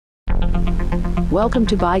Welcome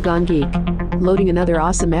to Bygone Geek. Loading another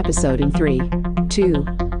awesome episode in 3, 2,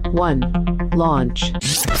 1, launch.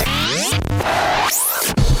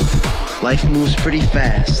 Life moves pretty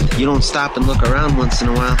fast. You don't stop and look around once in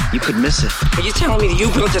a while, you could miss it. Are you telling me that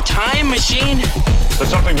you built a time machine? There's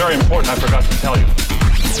something very important I forgot to tell you.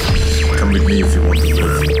 Come with me if you want to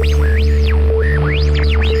live.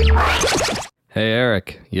 Hey,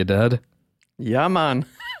 Eric, you dead? Yeah, man.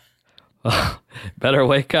 Better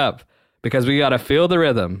wake up, because we gotta feel the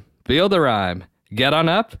rhythm, feel the rhyme. Get on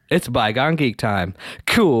up, it's Bygone Geek time.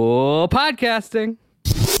 Cool podcasting.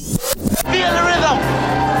 Feel the rhythm!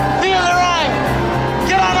 Feel the rhyme!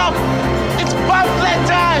 Get on up! It's bobsled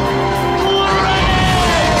time!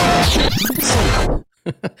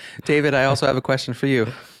 Hooray! David, I also have a question for you.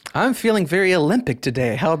 I'm feeling very Olympic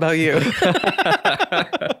today. How about you?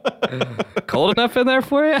 Cold enough in there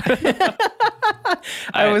for you?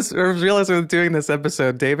 I was realizing with doing this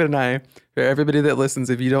episode, David and I, for everybody that listens,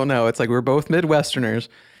 if you don't know, it's like we're both Midwesterners.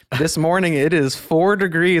 This morning, it is 4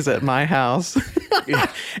 degrees at my house.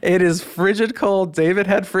 It is frigid cold. David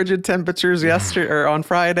had frigid temperatures yesterday or on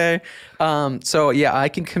Friday. So yeah, I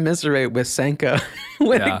can commiserate with Sanka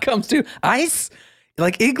when it comes to ice.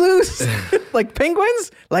 Like igloos, like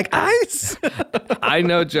penguins, like ice. I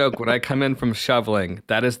no joke, when I come in from shoveling,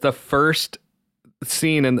 that is the first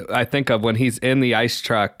scene I think of when he's in the ice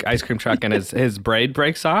cream truck, and his braid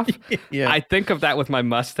breaks off. Yeah. I think of that with my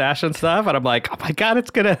mustache and stuff, and I'm like, oh my God, it's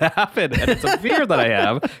going to happen. And it's a fear that I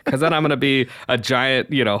have, because then I'm going to be a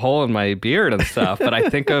giant, hole in my beard and stuff. But I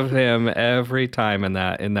think of him every time in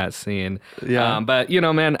that scene. Yeah. But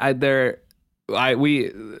man, we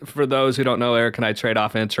for those who don't know, Eric and I trade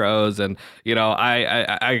off intros, and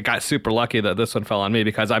I got super lucky that this one fell on me,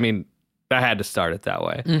 because I had to start it that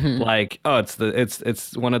way. Mm-hmm. Like,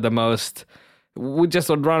 it's one of the most, we just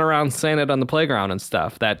would run around saying it on the playground and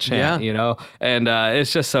stuff, that chant, and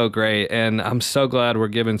it's just so great. And I'm so glad we're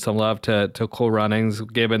giving some love to Cool Runnings,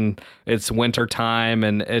 given it's winter time,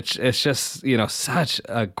 and it's just such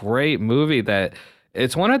a great movie that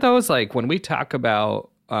it's one of those, like, when we talk about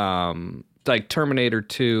like Terminator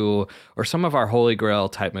 2 or some of our Holy Grail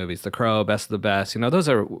type movies, The Crow, Best of the Best, those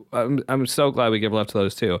are, I'm so glad we give love to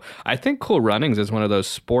those too. I think Cool Runnings is one of those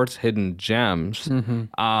sports hidden gems.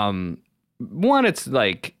 Mm-hmm. One, it's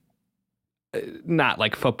like not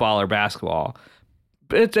like football or basketball.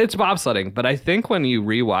 It's bobsledding, but I think when you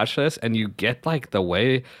rewatch this and you get like the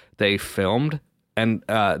way they filmed and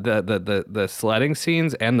the sledding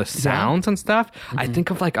scenes and the sounds and stuff, mm-hmm. I think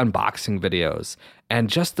of like unboxing videos and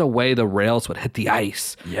just the way the rails would hit the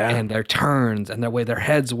ice and their turns and the way their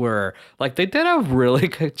heads were. Like, they did a really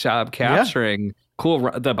good job capturing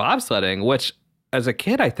the bobsledding, which as a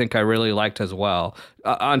kid I think I really liked as well.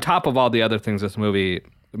 On top of all the other things this movie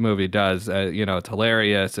does, it's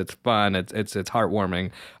hilarious, it's fun, it's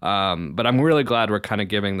heartwarming. But I'm really glad we're kind of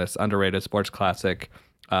giving this underrated sports classic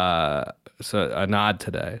so a nod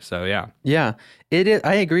today. So yeah, it is.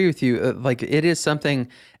 I agree with you. Like, it is something.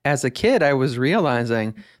 As a kid, I was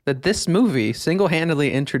realizing that this movie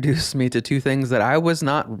single-handedly introduced me to two things that I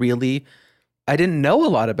didn't know a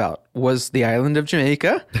lot about, was the island of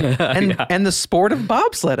Jamaica and the sport of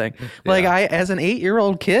bobsledding. Like, as an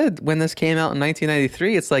 8-year-old kid, when this came out in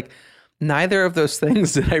 1993, it's like neither of those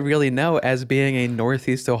things did I really know as being a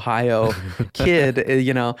Northeast Ohio kid,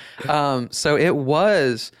 So it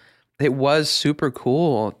was super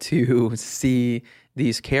cool to see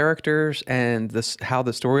these characters and how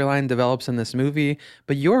the storyline develops in this movie.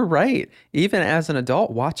 But you're right. Even as an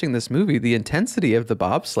adult watching this movie, the intensity of the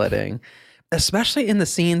bobsledding, especially in the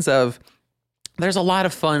scenes there's a lot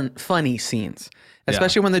of funny scenes,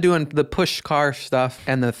 especially when they're doing the push car stuff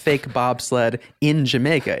and the fake bobsled in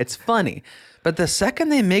Jamaica. It's funny. But the second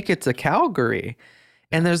they make it to Calgary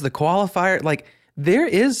and there's the qualifier, like, there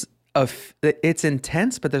is it's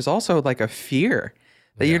intense, but there's also like a fear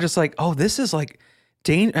that you're just like, oh, this is like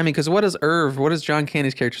danger. I mean, because what does John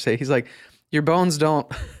Candy's character say? He's like, your bones don't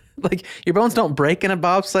break in a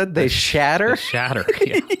bobsled, they shatter. They shatter.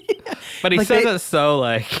 Yeah. But he like says it so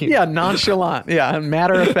like nonchalant,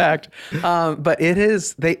 matter of fact. But it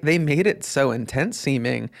is they made it so intense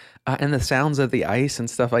seeming, and the sounds of the ice and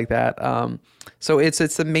stuff like that. So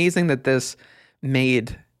it's amazing that there's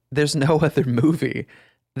no other movie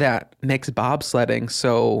that makes bobsledding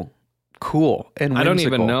so cool and whimsical. I don't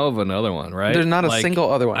even know of another one, right? There's not a single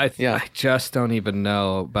other one. I just don't even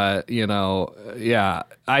know. But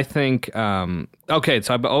I think okay,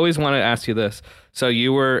 so I've always wanted to ask you this. So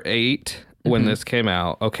you were 8 when this came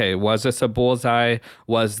out. Okay, was this a bullseye?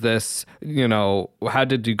 Was this, how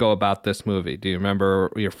did you go about this movie? Do you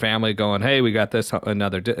remember your family going, hey, we got this,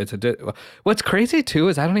 what's crazy too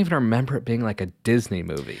is I don't even remember it being like a Disney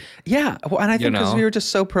movie. Yeah. Well, and I think because we were just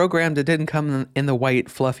so programmed, it didn't come in the white,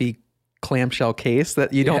 fluffy clamshell case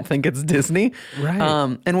that you don't think it's Disney.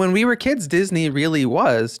 Right. And when we were kids, Disney really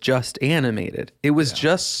was just animated. It was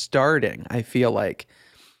just starting, I feel like,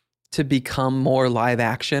 to become more live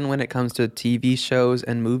action when it comes to TV shows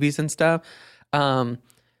and movies and stuff.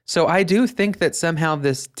 So I do think that somehow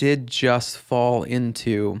this did just fall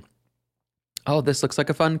into, oh, this looks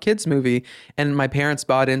like a fun kids movie. And my parents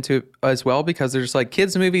bought into it as well because they're just like,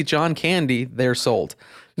 kids movie, John Candy, they're sold.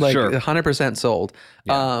 Like 100% sold.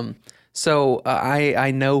 Yeah. So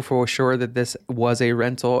I know for sure that this was a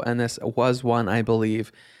rental, and this was one, I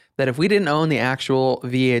believe, that if we didn't own the actual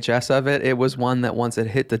VHS of it, it was one that once it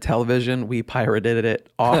hit the television, we pirated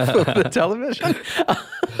it off of the television.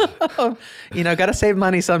 Got to save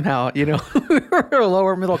money somehow. We're a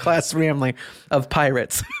lower middle class family of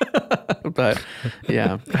pirates. But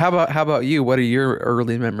yeah, how about you? What are your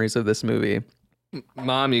early memories of this movie?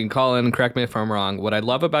 Mom, you can call in and correct me if I'm wrong. What I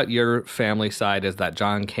love about your family side is that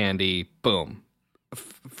John Candy, boom.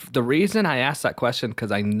 The reason I asked that question,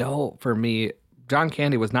 because I know for me, John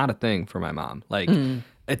Candy was not a thing for my mom. Like,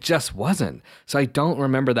 it just wasn't. So I don't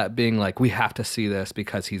remember that being like, we have to see this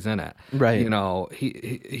because he's in it. Right.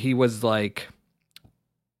 He was like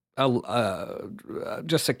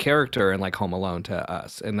just a character in like Home Alone to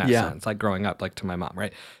us in that sense, like growing up, like to my mom,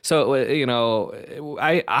 right? So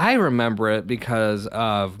I remember it because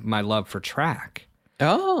of my love for track.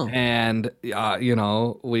 Oh, and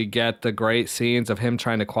we get the great scenes of him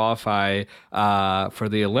trying to qualify for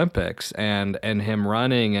the Olympics, and him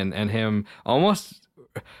running and him almost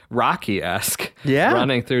Rocky-esque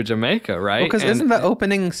running through Jamaica, right? Because isn't the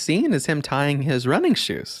opening scene is him tying his running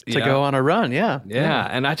shoes to go on a run? Yeah.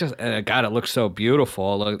 And God, it looks so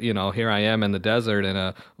beautiful. Here I am in the desert in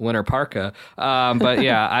a winter parka. But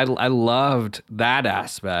yeah, I loved that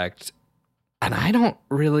aspect. And I don't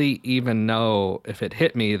really even know if it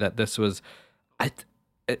hit me that this was,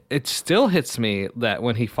 it still hits me that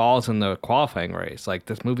when he falls in the qualifying race, like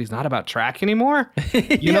this movie's not about track anymore.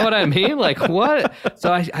 You know what I mean? Like what?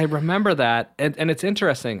 So I remember that. And it's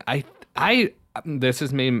interesting. This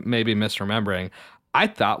is me maybe misremembering. I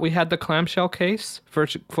thought we had the clamshell case for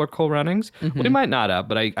Cool Runnings. We might not have,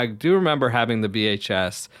 but I do remember having the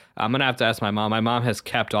VHS. I'm gonna have to ask my mom. My mom has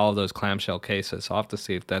kept all of those clamshell cases, so I'll have to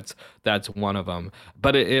see if that's one of them.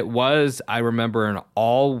 But it was, I remember, an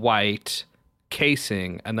all white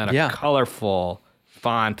casing and then a colorful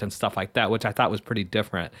font and stuff like that, which I thought was pretty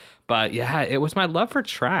different. But yeah, it was my love for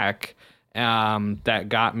track that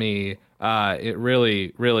got me. It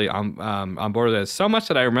really on board with it. So much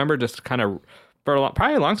that I remember just kind of, for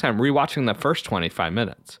probably a long time, rewatching the first 25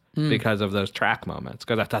 minutes because of those track moments,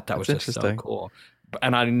 because I thought that was just so cool.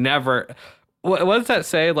 And I never, what does that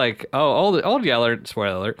say? Like, old Yeller,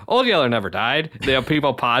 spoiler alert, old Yeller never died.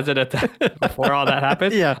 People pause it before all that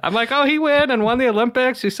happened. Yeah. I'm like, he won the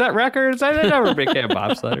Olympics. He set records. I never became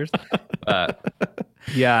bobsledders.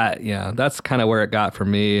 Yeah, that's kind of where it got for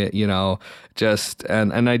me,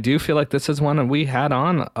 and I do feel like this is one that we had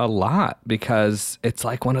on a lot because it's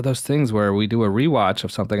like one of those things where we do a rewatch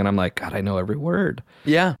of something and I'm like, God, I know every word.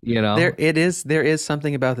 Yeah. There is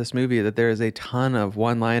something about this movie that there is a ton of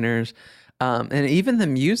one-liners. And even the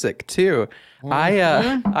music too.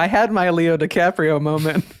 I had my Leo DiCaprio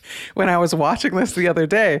moment when I was watching this the other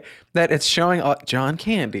day, that it's showing John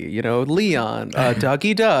Candy, Leon,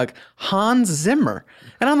 Dougie Doug, Hans Zimmer.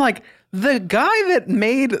 And I'm like, the guy that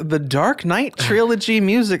made the Dark Knight trilogy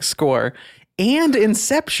music score and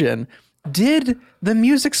Inception did the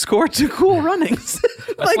music score to Cool Runnings.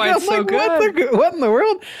 That's why it's so good. What in the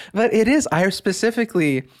world? But it is, I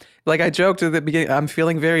specifically, like I joked at the beginning, I'm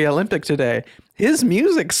feeling very Olympic today. His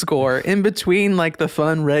music score in between like the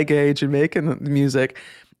fun reggae Jamaican music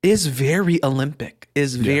is very Olympic,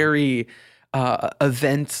 is very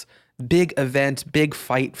big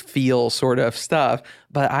fight feel sort of stuff.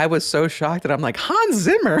 But I was so shocked that I'm like, Hans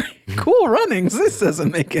Zimmer, Cool Runnings, this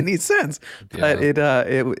doesn't make any sense. But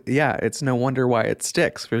it's no wonder why it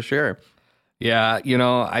sticks for sure. Yeah,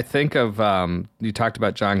 I think of, you talked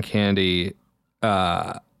about John Candy,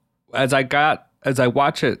 as I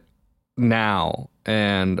watch it now,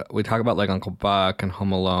 and we talk about like Uncle Buck and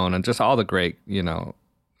Home Alone and just all the great, and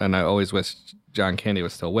I always wish John Candy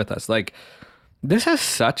was still with us. Like, this is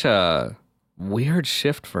such a weird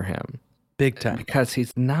shift for him. Big time. Because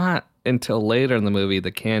he's not until later in the movie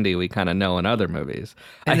the Candy we kind of know in other movies.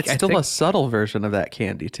 And it's still a subtle version of that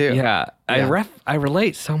Candy too. Yeah. I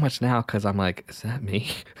relate so much now because I'm like, is that me?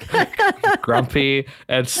 Grumpy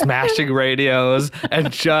and smashing radios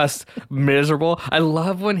and just miserable. I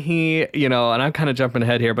love when he, and I'm kind of jumping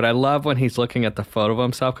ahead here, but I love when he's looking at the photo of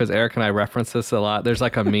himself because Eric and I reference this a lot. There's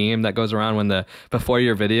like a meme that goes around when before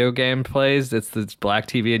your video game plays, it's this black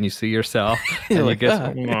TV and you see yourself and you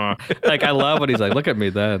get like, I love when he's like, look at me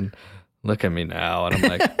then, look at me now. And I'm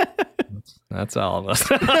like, that's all of us.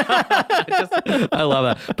 I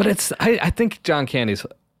love that. But I think John Candy's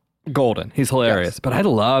golden. He's hilarious. Yes. But I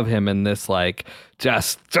love him in this, like,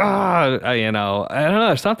 just, I don't know.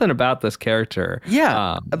 There's something about this character.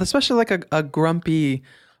 Yeah. Especially like a grumpy,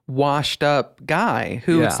 washed up guy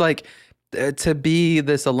who it's like, to be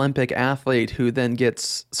this Olympic athlete who then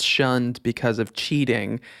gets shunned because of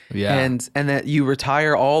cheating. Yeah. And that you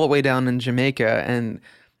retire all the way down in Jamaica. And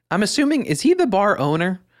I'm assuming, is he the bar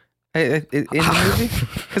owner? In the movie?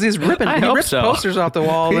 Because he rips posters off the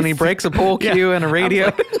wall and he breaks a pool cue and a radio.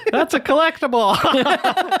 Like, that's a collectible.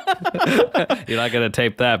 You're not gonna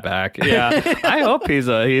tape that back. Yeah, I hope he's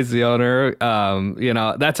the owner.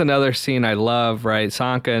 That's another scene I love. Right,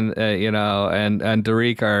 Sanka and and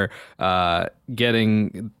Derek are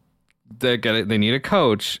they need a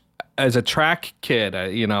coach. As a track kid,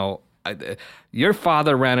 your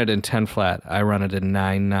father ran it in 10 flat. I run it in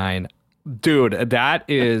 9.9. Dude, that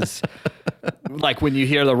is like when you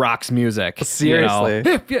hear the Rock's music. Seriously.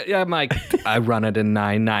 I'm like, I run it in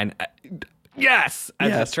 9.9. Yes.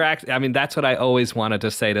 As a track. I mean, that's what I always wanted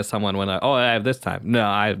to say to someone when I have this time. No,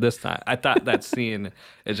 I have this time. I thought that scene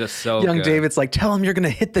is just so Young good. David's like, tell him you're going to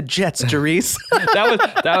hit the Jets, Derice.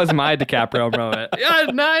 that was my DiCaprio moment. Yeah,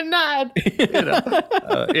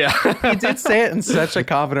 9.9. Yeah. He did say it in such a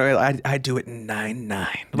confident way. I do it in 9.9.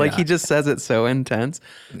 Like he just says it so intense.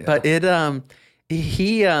 Yeah. But it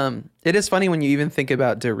is funny when you even think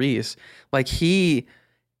about Derice. Like he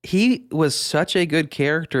was such a good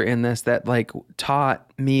character in this that like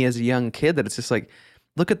taught me as a young kid that it's just like,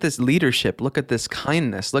 look at this leadership, look at this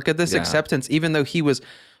kindness, look at this acceptance, even though he was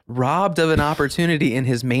robbed of an opportunity in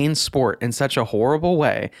his main sport in such a horrible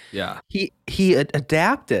way. Yeah. He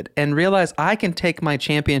adapted and realized I can take my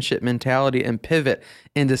championship mentality and pivot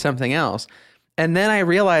into something else. And then I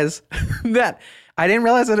realized that I didn't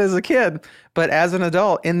realize it as a kid, but as an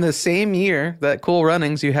adult, in the same year that Cool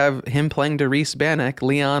Runnings, you have him playing Derice Bannock,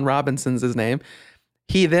 Leon Robinson's his name.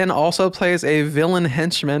 He then also plays a villain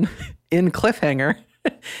henchman in Cliffhanger.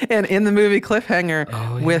 And in the movie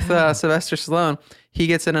Cliffhanger with Sylvester Stallone, he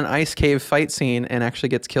gets in an ice cave fight scene and actually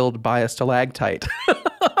gets killed by a stalactite.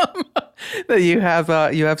 That you have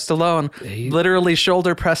Stallone literally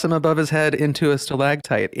shoulder press him above his head into a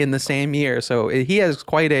stalactite in the same year. So he has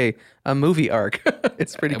quite a movie arc.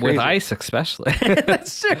 It's pretty crazy. With ice, especially.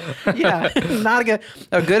 That's true. Yeah, not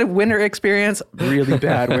a good winter experience. Really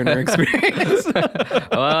bad winter experience.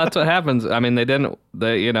 Well, that's what happens. I mean, spoiler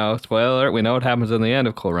alert, we know what happens in the end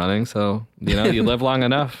of Cool Running. So, you live long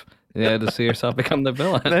enough. Yeah, to see yourself become the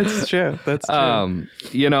villain. That's true. That's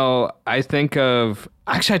true. I think of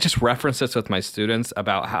actually I just referenced this with my students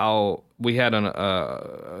about how we had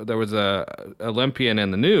there was a Olympian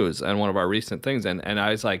in the news and one of our recent things, and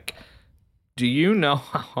I was like, do you know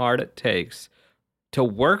how hard it takes to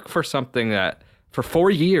work for something that for 4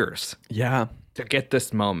 years? Yeah. To get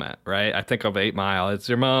this moment, right? I think of 8 Mile. It's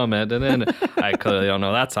your moment, and then I clearly don't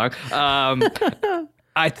know that song.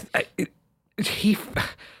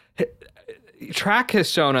 Track has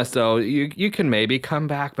shown us, though, you can maybe come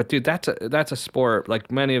back, but dude, that's a sport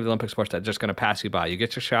like many of the Olympic sports that's just going to pass you by. You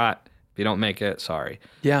get your shot. If you don't make it, sorry.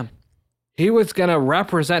 Yeah. He was going to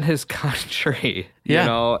represent his country,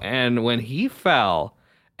 and when he fell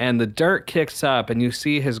and the dirt kicks up and you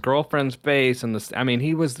see his girlfriend's face and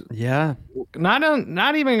he was not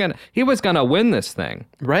even going to, he was going to win this thing.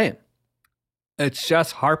 Right. It's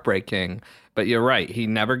just heartbreaking, but you're right. He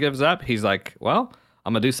never gives up. He's like, well,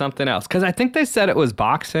 I'm going to do something else. Because I think they said it was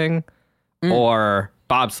boxing or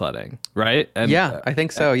bobsledding, right? And, I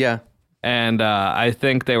think so, yeah. And I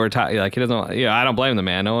think they were talking, like, he doesn't want, I don't blame the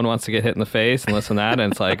man. No one wants to get hit in the face and listen to that.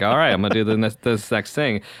 And it's like, all right, I'm going to do this next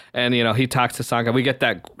thing. And, he talks to Sanka. We get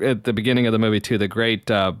that at the beginning of the movie, too, the great,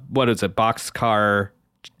 boxcar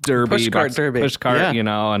derby. Pushcart derby.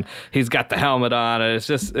 Pushcart, and he's got the helmet on. And it's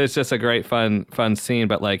just a great, fun scene.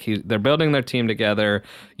 But, like, they're building their team together,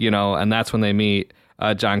 and that's when they meet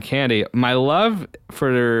John Candy. My love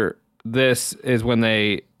for this is when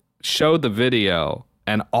they showed the video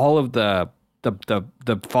and all of the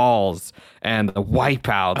falls and the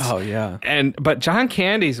wipeouts. Oh yeah. But John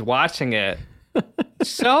Candy's watching it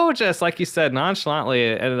so just like you said,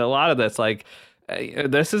 nonchalantly, and a lot of this, like,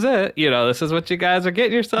 this is it. This is what you guys are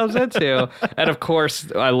getting yourselves into. And of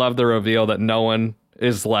course, I love the reveal that no one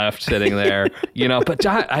is left sitting there. But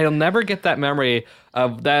John, I'll never get that memory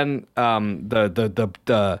of then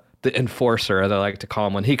the enforcer, as I like to call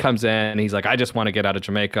him, when he comes in and he's like, I just want to get out of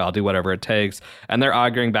Jamaica. I'll do whatever it takes. And they're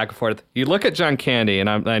arguing back and forth. You look at John Candy, and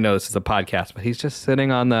I know this is a podcast, but he's just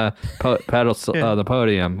sitting on the the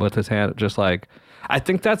podium with his hand, just like, I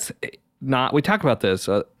think that's not, we talk about this,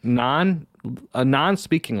 a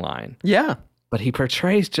non-speaking line. Yeah. But he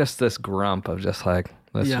portrays just this grump of just like,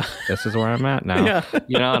 this is where I'm at now.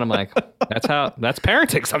 And I'm like, that's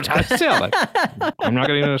parenting sometimes too. Like, I'm not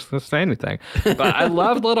going to say anything. But I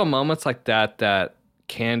love little moments like that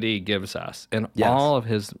Candy gives us in all of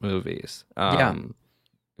his movies.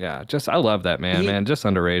 Yeah, just, I love that man, just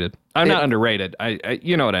underrated. I'm not underrated. I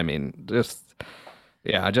you know what I mean? Just,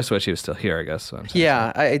 I just wish he was still here, I guess.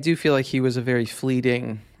 I do feel like he was a very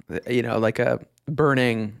fleeting, like a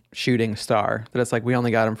burning shooting star, that it's like we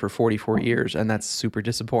only got him for 44 years, and that's super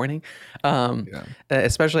disappointing.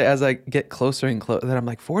 Especially as I get closer and closer, that I'm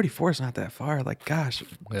like, 44 is not that far. Like, gosh,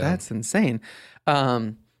 that's insane.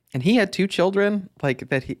 And he had 2 children, like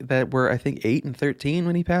that were, I think, 8 and 13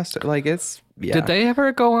 when he passed. Like, it's Did they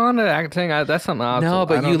ever go on to acting? That's something else. No,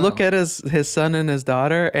 but you look at his son and his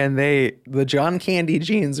daughter, and the John Candy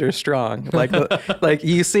genes are strong. Like, like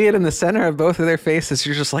you see it in the center of both of their faces.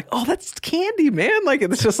 You're just like, oh, that's Candy, man. Like,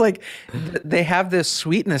 it's just like they have this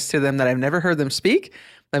sweetness to them that I've never heard them speak.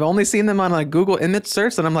 I've only seen them on like Google image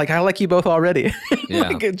search, and I'm like, I like you both already,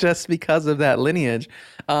 like, just because of that lineage.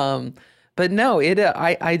 But no,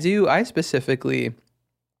 I specifically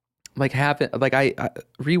like have it, like I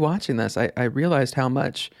rewatching this, I realized how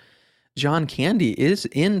much John Candy is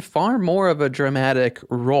in far more of a dramatic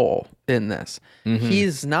role in this. Mm-hmm.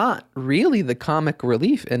 He's not really the comic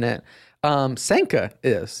relief in it. Senka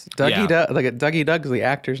is Dougie Doug's the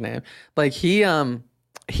actor's name. Like he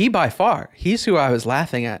by far, he's who I was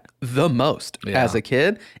laughing at the most as a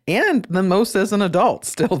kid, and the most as an adult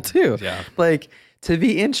still too. Yeah. Like, to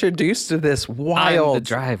be introduced to this wild... I'm the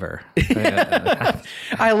driver.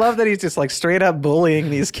 I love that he's just like straight up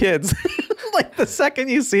bullying these kids. Like, the second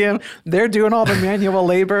you see him, they're doing all the manual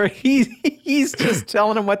labor. He's just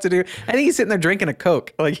telling them what to do. And he's sitting there drinking a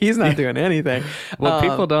Coke. Like, he's not doing anything. What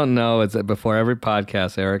people don't know is that before every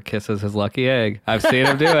podcast, Eric kisses his lucky egg. I've seen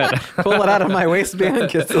him do it. Pull it out of my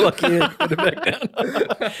waistband, kiss the lucky egg, put it back down.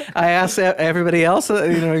 I asked everybody else, you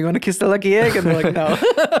want to kiss the lucky egg? And they're like, no.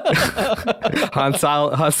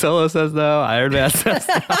 Han Solo says no. Iron Man says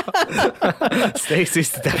no. Stacy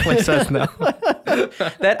definitely says no.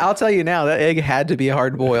 I'll tell you now, that egg had to be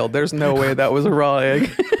hard boiled. There's no way that was a raw egg.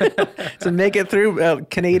 To make it through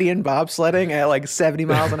Canadian bobsledding at like 70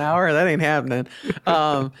 miles an hour, that ain't happening.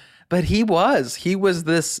 But he was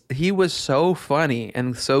so funny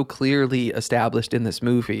and so clearly established in this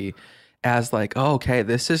movie as like, oh, okay,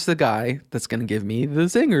 this is the guy that's going to give me the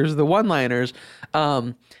zingers, the one-liners.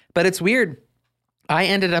 But it's weird. I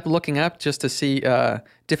ended up looking up just to see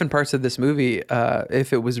different parts of this movie,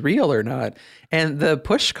 if it was real or not. And the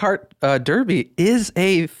pushcart derby is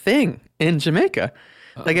a thing in Jamaica.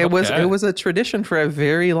 Like, it was a tradition for a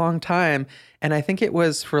very long time. And I think it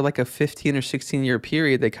was for like a 15 or 16 year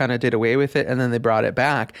period. They kind of did away with it, and then they brought it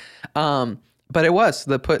back. But it was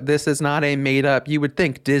this is not a made up. You would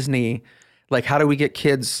think Disney, like, how do we get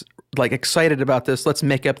kids like excited about this? Let's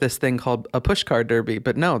make up this thing called a pushcart derby.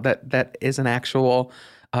 But no, that is an actual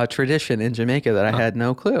tradition in Jamaica that I had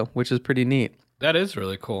no clue, which is pretty neat. That is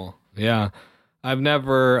really cool. Yeah, I've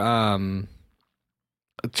never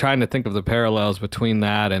trying to think of the parallels between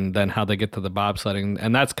that and then how they get to the bobsledding,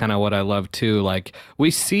 and that's kind of what I love too. Like,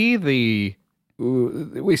 we see the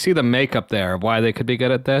makeup there of why they could be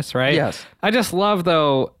good at this, right? Yes. I just love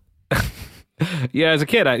though. Yeah, as a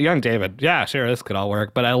kid, young David, yeah, sure, this could all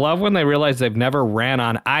work. But I love when they realize they've never ran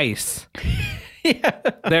on ice. Yeah.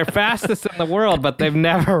 They're fastest in the world, but they've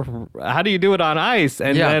never. How do you do it on ice?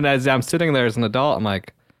 And then as I'm sitting there as an adult, I'm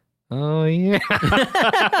like, oh yeah. But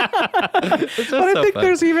I think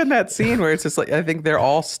there's even that scene where it's just like, I think they're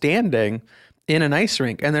all standing in an ice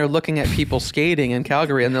rink and they're looking at people skating in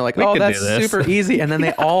Calgary, and they're like, oh, that's super easy. And then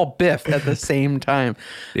they all biff at the same time.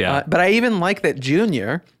 Yeah. But I even like that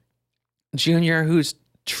Junior, who's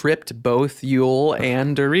tripped both Yule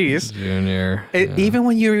and Doris. Junior. Even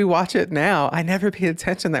when you rewatch it now, I never paid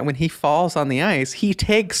attention that when he falls on the ice, he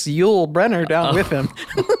takes Yule Brenner down with him.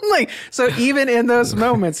 Like, so even in those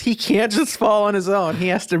moments, he can't just fall on his own. He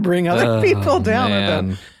has to bring other people down with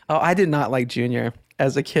him. Oh, I did not like Junior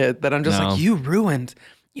as a kid. That I'm just like, you ruined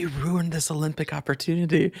you ruined this Olympic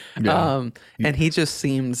opportunity. Yeah. And he just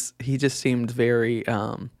seemed very,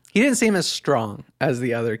 he didn't seem as strong as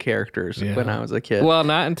the other characters when I was a kid. Well,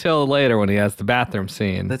 not until later when he has the bathroom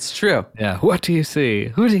scene. That's true. Yeah. What do you see?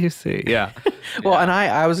 Who do you see? Yeah. Well, and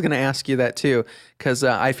I was going to ask you that too, because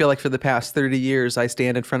I feel like for the past 30 years, I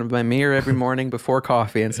stand in front of my mirror every morning before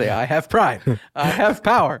coffee and say, I have pride. I have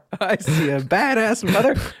power. I see a badass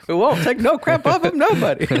mother who won't take no crap off of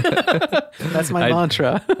nobody. That's my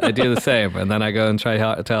mantra. I do the same. And then I go and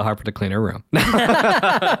tell Harper to clean her room.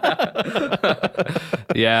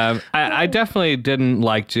 Yeah. I definitely didn't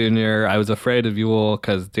like Junior. I was afraid of Yule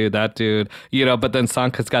because, that dude, but then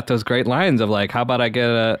Sanka's got those great lines of like, how about I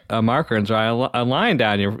get a marker and draw a line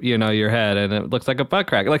down your head and it looks like a butt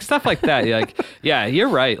crack, like stuff like that. You're like, yeah, you're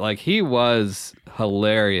right. Like he was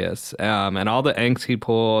hilarious, and all the angst he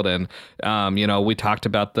pulled, and we talked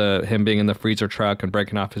about him being in the freezer truck and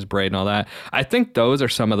breaking off his braid and all that. I think those are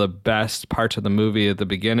some of the best parts of the movie at the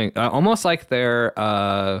beginning, almost like they're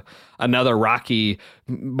another Rocky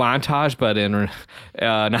montage, but in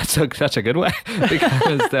not such a good way,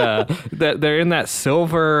 because they're in that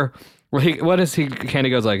silver. Candy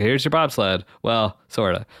goes like, here's your bobsled. Well,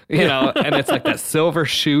 sort of, and it's like that silver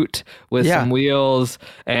chute with some wheels,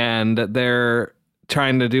 and they're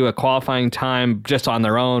trying to do a qualifying time just on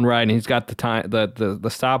their own, right? And he's got the time, the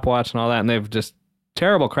stopwatch and all that, and they've just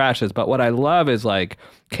terrible crashes. But what I love is like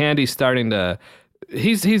Candy's starting to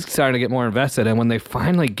get more invested, and when they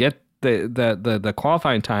finally get the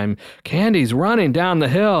qualifying time, Candy's running down the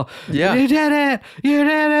hill. Yeah. You did it,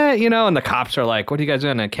 and the cops are like, what are you guys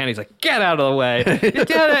doing? And Candy's like, get out of the way. You did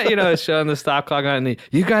it. It's showing the stop clock on, and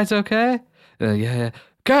you guys okay? Yeah.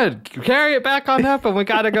 Good. Carry it back on up, and we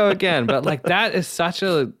got to go again. But like that is such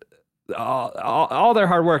all their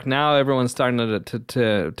hard work. Now everyone's starting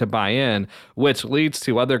to buy in, which leads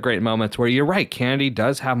to other great moments where you're right. Candy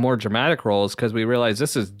does have more dramatic roles because we realize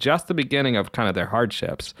this is just the beginning of kind of their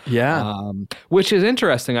hardships. Yeah. Which is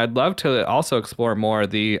interesting. I'd love to also explore more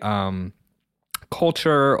the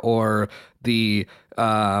culture or the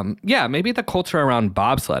maybe the culture around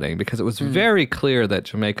bobsledding, because it was very clear that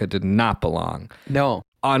Jamaica did not belong. No.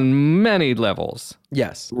 On many levels.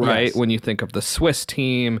 Yes. Right? Yes. When you think of the Swiss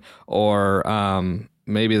team or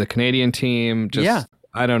maybe the Canadian team.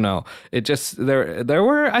 I don't know. It just,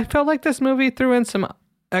 I felt like this movie threw in some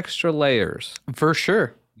extra layers. For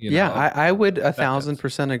sure. I would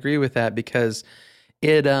 1,000% agree with that, because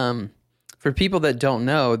it, for people that don't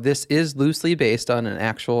know, this is loosely based on an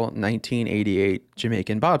actual 1988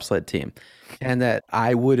 Jamaican bobsled team. And that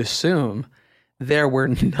I would assume there were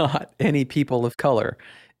not any people of color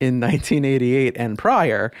in 1988 and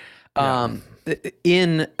prior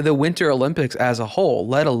in the Winter Olympics as a whole,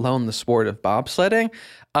 let alone the sport of bobsledding.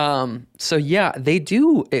 So yeah, they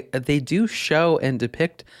do show and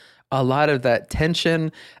depict a lot of that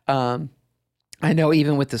tension. I know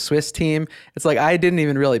even with the Swiss team, it's like I didn't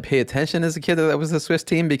even really pay attention as a kid that was the Swiss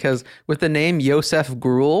team, because with the name Josef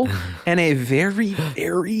Gruel and a very,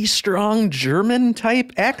 very strong German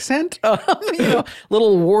type accent,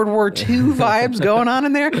 little World War II vibes going on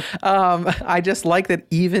in there. I just like that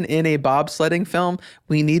even in a bobsledding film,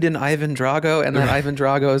 we need an Ivan Drago, and that Ivan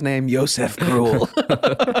Drago is named Josef Gruel.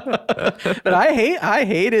 But I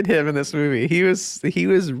hated him in this movie. He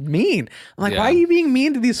was mean. I'm like, why are you being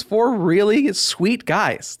mean to these four really sweet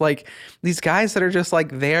guys? Like these guys that are just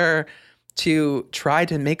like there to try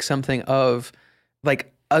to make something of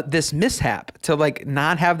like this mishap, to like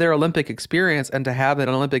not have their Olympic experience and to have an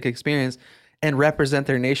Olympic experience and represent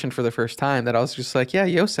their nation for the first time. That I was just like, yeah,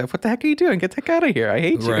 Josef, what the heck are you doing? Get the heck out of here. I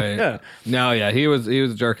hate you. Right. Yeah. No, yeah, he was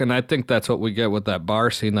a jerk. And I think that's what we get with that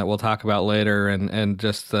bar scene that we'll talk about later. And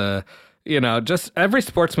just, just every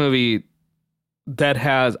sports movie that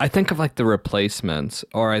has, I think of like The Replacements,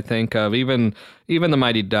 or I think of even the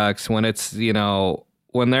Mighty Ducks, when it's,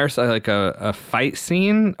 when there's like a fight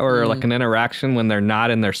scene or like an interaction when they're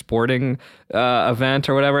not in their sporting event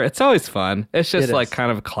or whatever, it's always fun. It's just like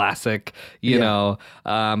kind of classic, you know.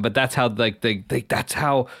 But that's how that's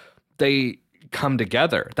how they come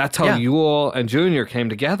together. That's how Yule and Junior came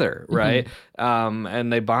together, right?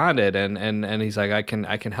 And they bonded, and he's like, I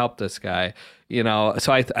can help this guy,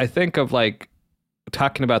 So I think of like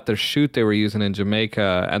talking about their chute they were using in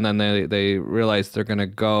Jamaica, and then they realized they're gonna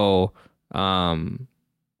go.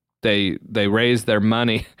 They raised their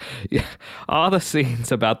money. All the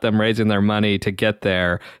scenes about them raising their money to get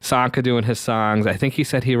there. Sanka doing his songs. I think he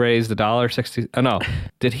said he raised $1.60. Oh, no.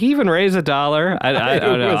 Did he even raise $1? I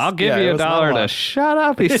don't know. I'll give you $1 to shut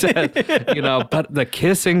up, he said. But the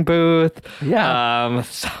kissing booth. Yeah.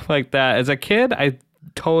 Stuff like that. As a kid, I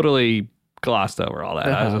totally glossed over all that.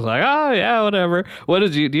 I was just like, oh yeah, whatever. Do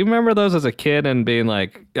you remember those as a kid and being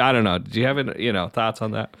like, I don't know, did you have thoughts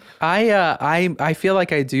on that? I feel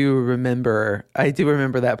like I do remember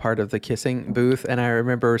that part of the kissing booth, and I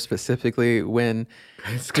remember specifically when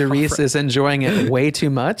Doris is enjoying it way too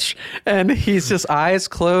much, and he's just eyes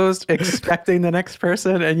closed, expecting the next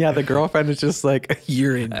person, and the girlfriend is just like,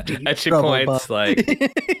 you're in deep and she trouble, points bub. like,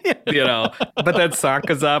 but then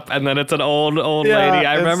Sokka's up, and then it's an old lady.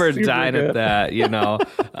 I remember dying at that,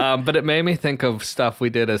 but it made me think of stuff we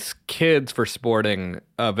did as kids for sporting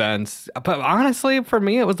events. But honestly, for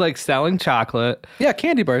me, it was like selling chocolate. Yeah,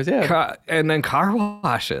 candy bars, and then car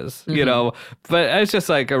washes, But it's just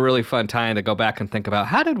like a really fun time to go back and think about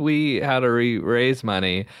how to raise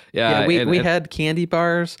money. We had candy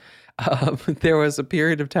bars. There was a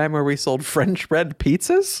period of time where we sold French bread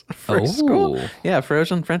pizzas for school. Yeah,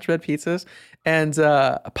 frozen French bread pizzas. And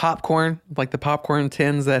popcorn, like the popcorn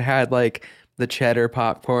tins that had like the cheddar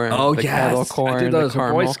popcorn, the kettle corn, I did those the for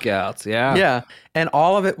caramel. Boy Scouts, yeah. Yeah, and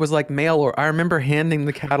all of it was like mail order. I remember handing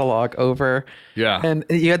the catalog over. Yeah. And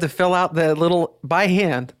you had to fill out the little, by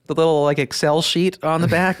hand, the little like Excel sheet on the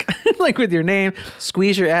back, like with your name,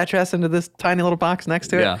 squeeze your address into this tiny little box next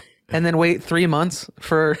to it, and then wait 3 months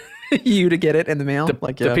for you to get it in the mail.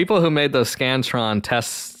 The people who made those Scantron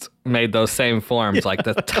tests made those same forms, like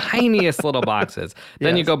the tiniest little boxes.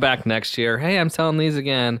 Then you go back next year. Hey, I'm selling these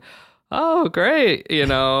again. Oh, great.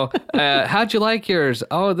 How'd you like yours?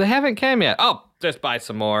 Oh, they haven't came yet. Oh, just buy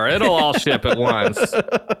some more. It'll all ship at once.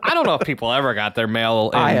 I don't know if people ever got their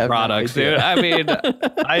mail-in products, dude. I mean,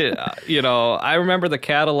 I remember the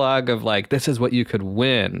catalog of like, this is what you could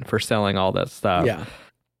win for selling all that stuff. Yeah.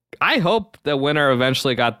 I hope the winner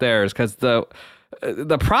eventually got theirs, because the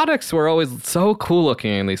products were always so cool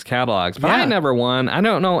looking in these catalogs, but I never won. I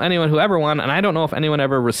don't know anyone who ever won, and I don't know if anyone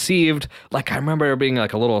ever received, like, I remember there being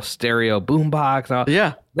like a little stereo boombox.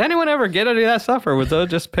 Yeah. Did anyone ever get any of that stuff, or was those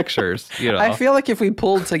just pictures? I feel like if we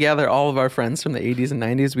pulled together all of our friends from the 80s and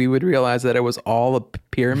 90s, we would realize that it was all a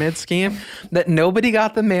pyramid scheme, that nobody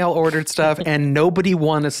got the mail ordered stuff and nobody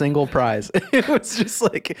won a single prize. It was just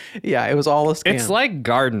like, it was all a scam. It's like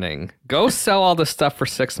gardening. Go sell all this stuff for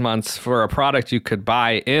 6 months for a product you could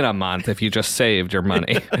buy in a month if you just saved your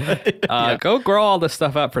money. Go grow all this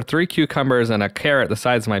stuff up for 3 cucumbers and a carrot the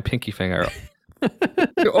size of my pinky finger.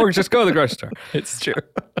 Or just go to the grocery store. It's true.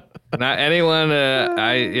 Not anyone,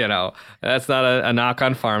 that's not a knock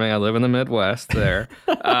on farming. I live in the Midwest there.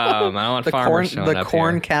 I don't want farmers showing up the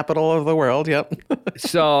corn here. capital of the world, yep.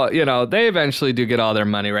 So, they eventually do get all their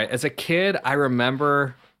money, right? As a kid, I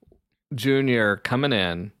remember Junior coming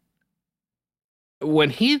in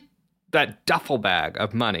when that duffel bag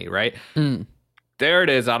of money, right? There it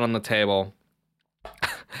is out on the table.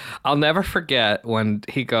 I'll never forget when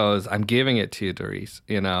he goes, I'm giving it to you, Doris,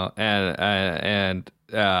 and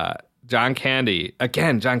John Candy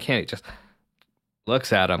just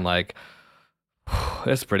looks at him like,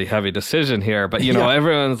 it's a pretty heavy decision here. But,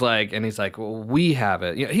 everyone's like, and he's like, well, we have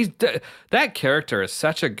it. That character is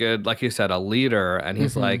such a good, like you said, a leader. And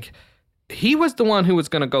he's like, he was the one who was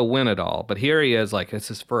going to go win it all. But here he is like,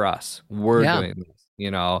 this is for us. We're doing this.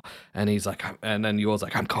 And he's like, and then Yule's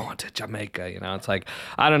like, I'm going to Jamaica. It's like,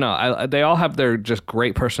 I don't know. They all have their just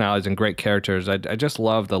great personalities and great characters. I just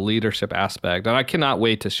love the leadership aspect. And I cannot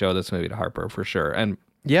wait to show this movie to Harper for sure. And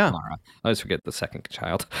Mara. I always forget the second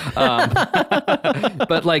child.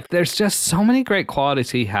 But like, there's just so many great qualities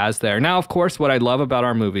he has there. Now, of course, what I love about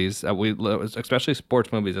our movies, especially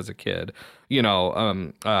sports movies as a kid,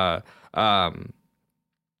 Coach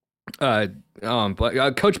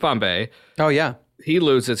Bombay. Oh, yeah. He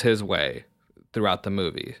loses his way throughout the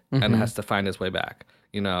movie and has to find his way back.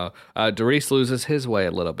 Doris loses his way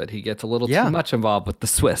a little bit. He gets a little too much involved with the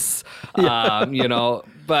Swiss,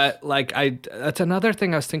 but like that's another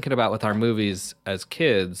thing I was thinking about with our movies as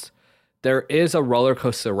kids. There is a roller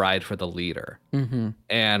coaster ride for the leader.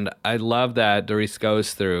 And I love that Doris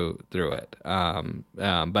goes through it.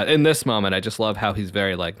 But in this moment, I just love how he's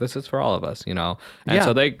very like, this is for all of us, And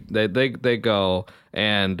so they go,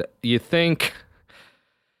 and you think,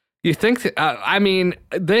 I mean,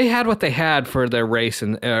 they had what they had for their race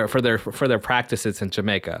and for their practices in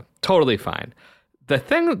Jamaica. Totally fine.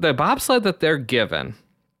 The bobsled that they're given.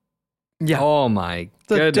 Yeah. Oh my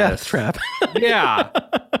the goodness. Death trap. Yeah.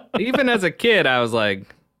 Even as a kid, I was like,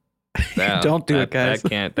 no, don't do it, guys.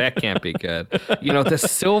 That can't be good. The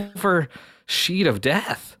silver sheet of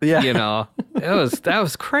death. Yeah. That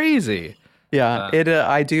was crazy. Yeah.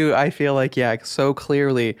 I feel like, so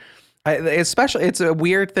clearly Especially, it's a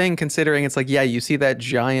weird thing considering it's like, yeah, you see that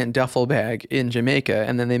giant duffel bag in Jamaica,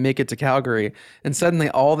 and then they make it to Calgary, and suddenly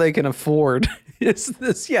all they can afford is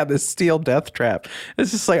this steel death trap. It's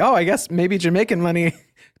just like, oh, I guess maybe Jamaican money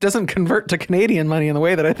doesn't convert to Canadian money in the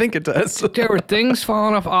way that I think it does. There were things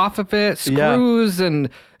falling off of it, screws, and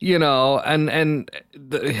but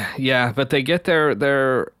they get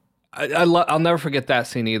their. I'll never forget that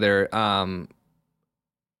scene either.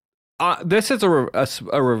 This is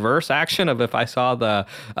a reverse action of if I saw the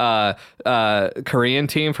Korean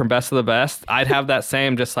team from Best of the Best, I'd have that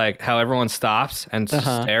same, just like how everyone stops and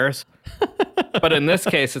stares. But in this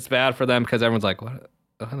case, it's bad for them because everyone's like, what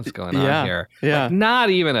is going on here? Yeah. Like, not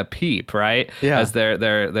even a peep, right? Yeah. As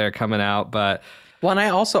they're coming out, but. Well, and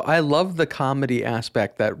I love the comedy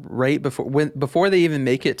aspect that right before they even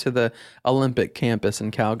make it to the Olympic campus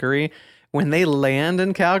in Calgary, when they land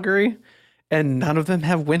in Calgary and none of them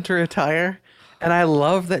have winter attire. And I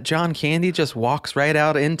love that John Candy just walks right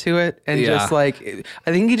out into it and just like,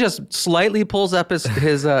 I think he just slightly pulls up his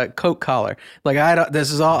coat collar. Like,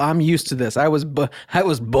 I'm used to this. I was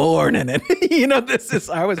born in it.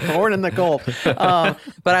 I was born in the cold.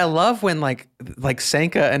 But I love when like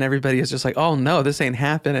Sanka and everybody is just like, oh no, this ain't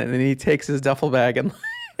happening. And he takes his duffel bag and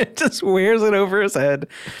just wears it over his head.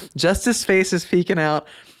 Just his face is peeking out.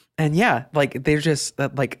 And yeah, like they're just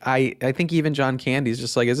like I think even John Candy's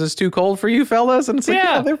just like, is this too cold for you fellas? And it's like,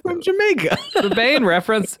 yeah, they're from Jamaica. The Bane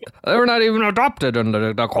reference, they were not even adopted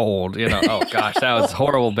under the cold. Oh gosh, that was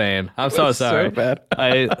horrible, Bane. I'm so sorry. So bad.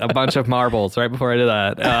 A bunch of marbles right before I did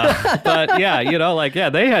that. But yeah,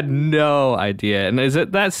 they had no idea. And is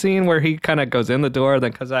it that scene where he kind of goes in the door,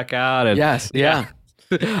 then comes back out? And yes, yeah.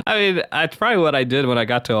 I mean, that's probably what I did when I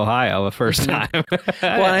got to Ohio the first time.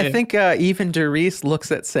 Well, I think even Doris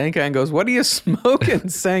looks at Sanka and goes, what are you smoking,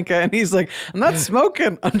 Sanka? And he's like, I'm not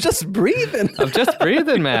smoking. I'm just breathing. I'm just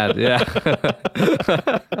breathing, man. Yeah.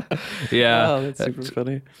 Yeah. Oh, that's super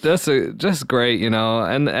funny. Just great,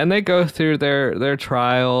 and they go through their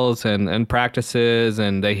trials and practices,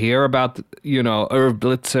 and they hear about, Irv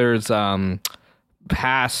Blitzer's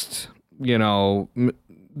past,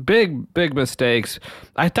 big mistakes.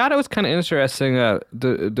 I thought it was kind of interesting.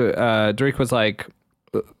 Drake was like,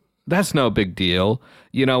 "That's no big deal,"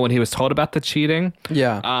 when he was told about the cheating.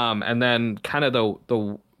 Yeah. And then kind of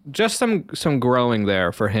the just some growing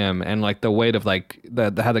there for him, and like the weight of like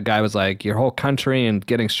how the guy was like, your whole country and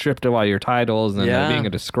getting stripped of all your titles and being a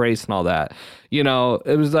disgrace and all that.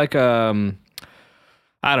 It was like I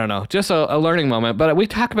don't know, just a learning moment. But we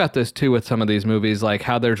talk about this too with some of these movies, like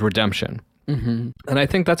how there's redemption. Mm-hmm. And I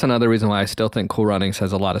think that's another reason why I still think Cool Runnings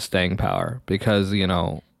has a lot of staying power, because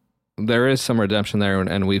there is some redemption there,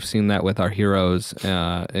 and we've seen that with our heroes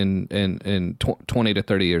in 20 to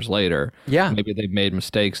 30 years later. Yeah, maybe they've made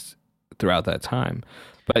mistakes throughout that time,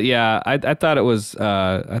 but yeah, I thought it was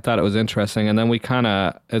interesting. And then we kind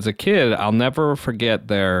of, as a kid, I'll never forget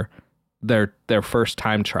their first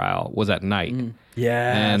time trial was at night.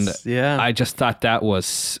 Yes. And I just thought that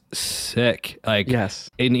was sick. Like, yes.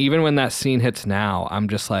 And even when that scene hits now, I'm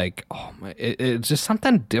just like, oh my, it's just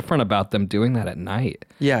something different about them doing that at night.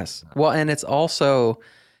 Yes. Well, and it's also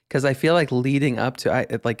because I feel like leading up to,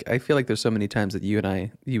 I feel like there's so many times that you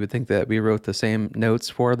would think that we wrote the same notes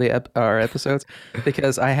for our episodes,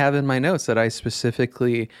 because I have in my notes that I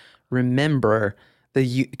specifically remember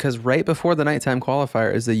because right before the nighttime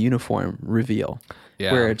qualifier is the uniform reveal,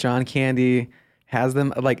 where John Candy has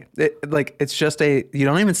them it's just you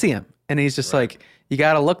don't even see him, and he's just like, you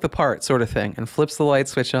got to look the part sort of thing, and flips the light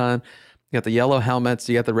switch on. You got the yellow helmets,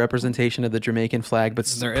 you got the representation of the Jamaican flag, but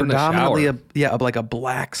they're predominantly in the shower. like a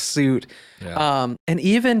black suit. And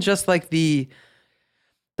even just like the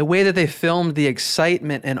way that they filmed the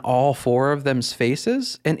excitement in all four of them's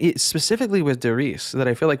faces, and it specifically with Doris, that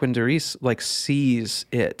I feel like when Doris like sees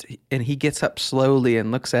it and he gets up slowly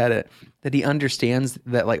and looks at it, that he understands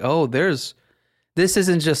that like, oh, this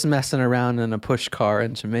isn't just messing around in a push car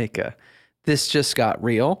in Jamaica. This just got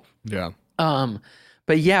real. Yeah.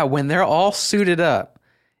 But yeah, when they're all suited up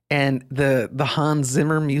and the Hans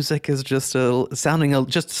Zimmer music is just sounding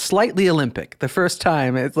just slightly Olympic the first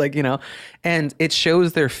time, it's like, and it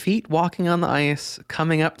shows their feet walking on the ice,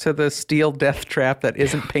 coming up to the steel death trap that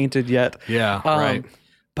isn't painted yet. Yeah, right.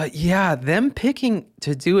 But yeah, them picking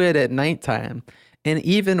to do it at nighttime, and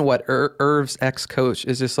even what Irv's ex-coach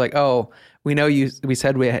is just like, oh, we know we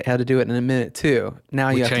said we had to do it in a minute too. Now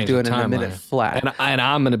you have to do it in a minute flat. And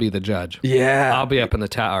I'm going to be the judge. Yeah. I'll be up in the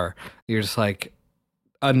tower. You're just like,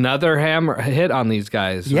 another hammer hit on these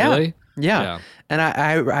guys. Really? Yeah. And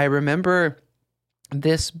I remember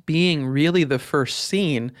this being really the first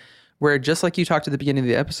scene where just like you talked at the beginning of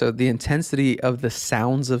the episode, the intensity of the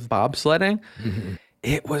sounds of bobsledding,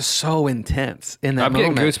 it was so intense in that moment.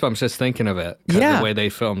 I'm getting goosebumps just thinking of it. Yeah. The way they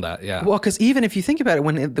filmed that. Yeah. Well, because even if you think about it,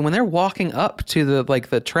 when they're walking up to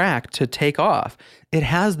the track to take off, it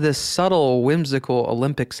has this subtle, whimsical,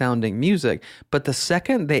 Olympic sounding music. But the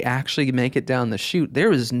second they actually make it down the chute,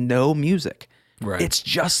 there is no music. Right. It's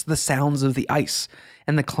just the sounds of the ice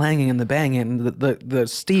and the clanging and the banging and the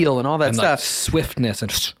steel and all that and stuff. like swiftness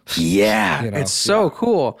and Yeah, you know, it's so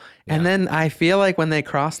cool. And then I feel like when they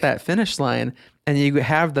cross that finish line and you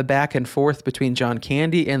have the back and forth between John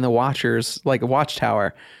Candy and the watchers, like a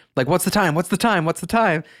watchtower, like, what's the time? What's the time? What's the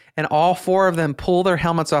time? And all four of them pull their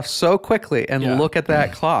helmets off so quickly and look at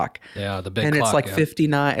that clock. Yeah, the big and clock. it's like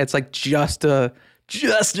 59. It's like just a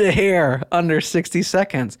hair under 60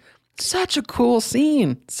 seconds. Such a cool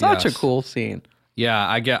scene. Such a cool scene. Yeah,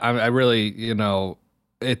 I really, you know,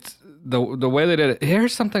 it's the way they did it.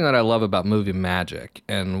 Here's something that I love about movie magic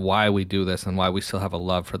and why we do this and why we still have a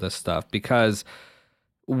love for this stuff, because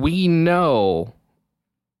we know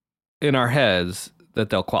in our heads that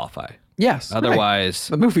they'll qualify. Yes. Otherwise,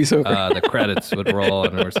 the movie's over. The credits would roll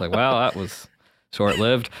and we're just like, well, that was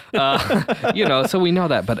short-lived. You know, so we know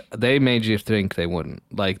that, but they made you think they wouldn't.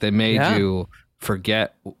 Like, they made you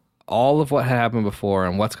forget all of what happened before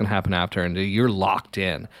and what's going to happen after, and you're locked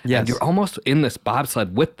in. Yes. And you're almost in this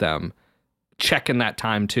bobsled with them, checking that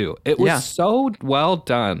time too. It was so well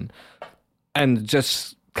done and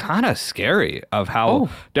just kind of scary of how...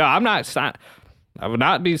 No, I would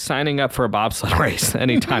not be signing up for a bobsled race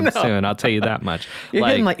anytime soon. I'll tell you that much. You're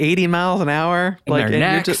getting like 80 miles an hour. Like their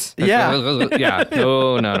necks. Yeah.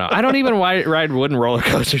 No. I don't even ride wooden roller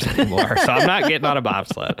coasters anymore, so I'm not getting on a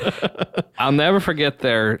bobsled. I'll never forget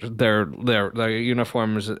their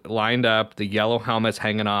uniforms lined up, the yellow helmets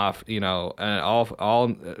hanging off, you know, and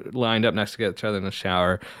all lined up next to each other in the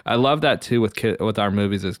shower. I love that too with our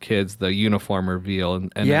movies as kids, the uniform reveal,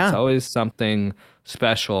 and it's always something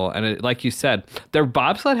special. And it, like you said, their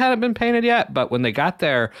bobsled hadn't been painted yet, but when they got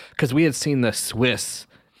there, because we had seen the Swiss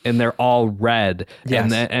and they're all red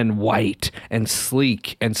and white and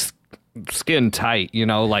sleek and skin tight, you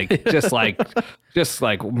know, like just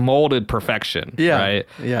like molded perfection. Right.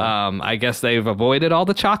 Yeah. I guess they've avoided all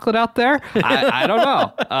the chocolate out there. I don't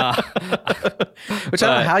know. Which I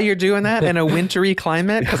don't know how you're doing that in a wintry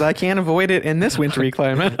climate, because I can't avoid it in this wintry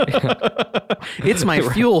climate. It's my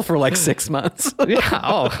fuel for like 6 months.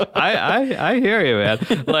 I hear you,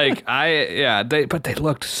 man. Like but they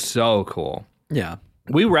looked so cool. Yeah.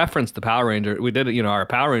 We referenced the Power Ranger. We did, you know, our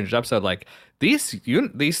Power Rangers episode. Like these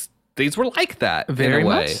were like that very in a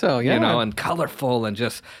way, much so. Yeah. You know, and colorful and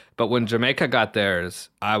just. But when Jamaica got theirs,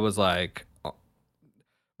 I was like,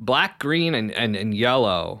 black, green, and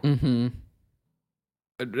yellow. Mm-hmm.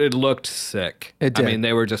 It looked sick. It did. I mean,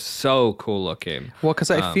 they were just so cool looking. Well,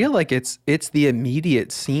 because I feel like it's the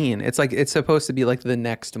immediate scene. It's like it's supposed to be like the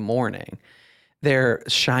next morning. They're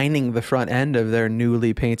shining the front end of their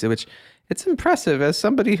newly painted, which it's impressive as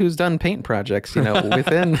somebody who's done paint projects, you know,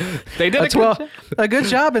 within they did a good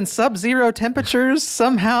job in sub-zero temperatures.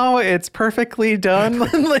 Somehow it's perfectly done.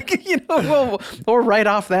 Like, you know, we'll write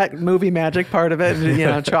off that movie magic part of it and, you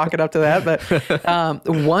know, chalk it up to that. But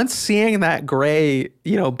once seeing that gray,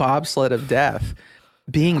 you know, bobsled of death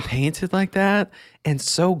being painted like that and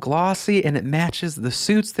so glossy, and it matches the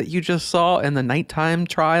suits that you just saw in the nighttime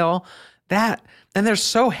trial, and they're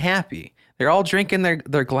so happy. They're all drinking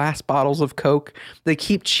their glass bottles of Coke. They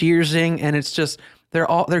keep cheersing, and it's just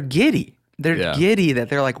they're giddy. They're giddy that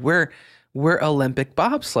they're like, we're Olympic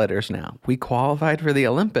bobsledders now. We qualified for the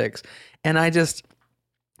Olympics, and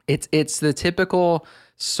it's the typical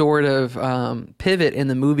sort of pivot in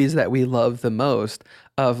the movies that we love the most.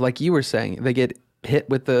 Of, like you were saying, they get hit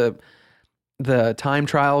with the time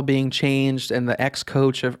trial being changed and the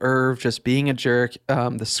ex-coach of Irv just being a jerk,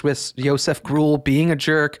 the Swiss Josef Gruel being a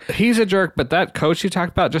jerk. He's a jerk, but that coach you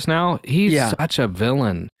talked about just now, he's such a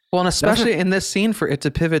villain. Well, and especially in this scene, for it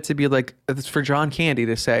to pivot to be like, it's for John Candy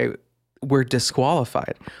to say, we're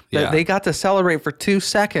disqualified. They got to celebrate for 2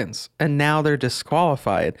 seconds, and now they're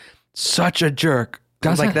disqualified. Such a jerk.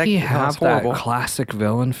 Doesn't he have that classic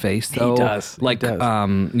villain face though? He does. Like, you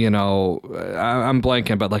know, I'm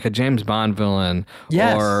blanking, but like a James Bond villain,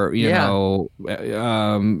 or you know,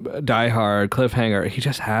 Die Hard, Cliffhanger. He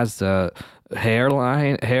just has the hair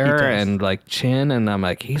and like chin, and I'm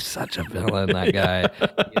like, he's such a villain, that guy.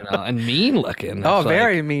 You know, and mean looking. Oh,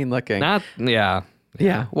 very mean looking. Yeah.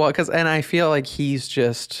 Well, and I feel like he's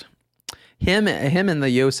just. Him and the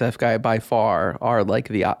Yosef guy by far are like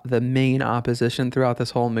the main opposition throughout this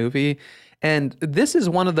whole movie. And this is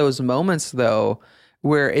one of those moments, though,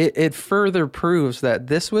 where it further proves that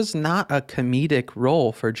this was not a comedic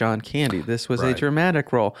role for John Candy. This was a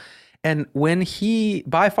dramatic role. And when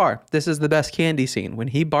by far, this is the best Candy scene, when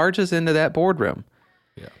he barges into that boardroom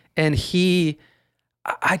and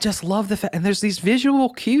I just love the fact, and there's these visual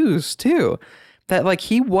cues too, that like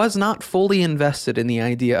he was not fully invested in the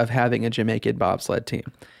idea of having a Jamaican bobsled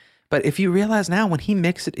team. But if you realize now, when he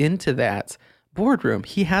makes it into that boardroom,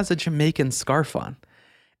 he has a Jamaican scarf on.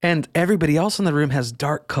 And everybody else in the room has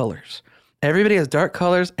dark colors. Everybody has dark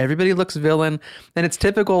colors. Everybody looks villain. And it's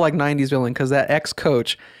typical like 90s villain, because that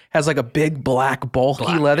ex-coach has like a big black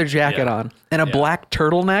bulky leather jacket on and a black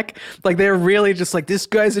turtleneck. Like they're really just like, this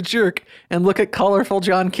guy's a jerk. And look at colorful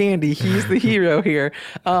John Candy. He's the hero here.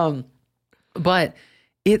 But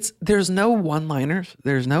there's no one-liners.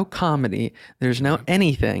 There's no comedy. There's no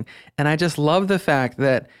anything. And I just love the fact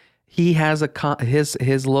that he has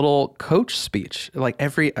his little coach speech. Like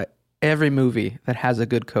every movie that has a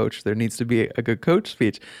good coach, there needs to be a good coach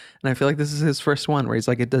speech. And I feel like this is his first one, where he's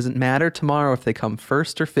like, it doesn't matter tomorrow if they come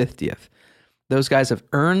first or 50th. Those guys have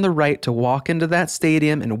earned the right to walk into that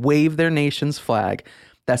stadium and wave their nation's flag.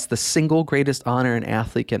 That's the single greatest honor an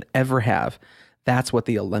athlete can ever have. That's what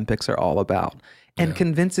the Olympics are all about. And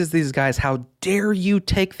convinces these guys, how dare you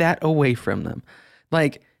take that away from them?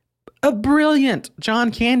 Like, a brilliant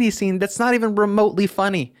John Candy scene that's not even remotely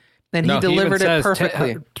funny. And he delivered it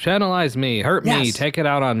perfectly. Channelize me, hurt me, take it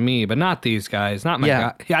out on me, but not these guys, not my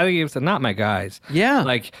guys. I think he said, not my guys. Yeah.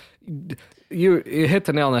 Like, you hit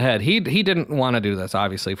the nail on the head. He didn't want to do this,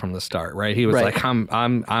 obviously, from the start, right? He was like, I'm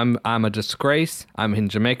a disgrace. I'm in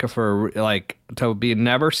Jamaica for to be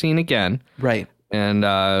never seen again. Right. And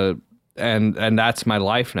that's my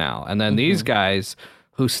life now. And then these guys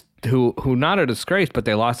who not a disgrace, but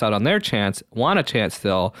they lost out on their chance, want a chance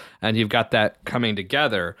still, and you've got that coming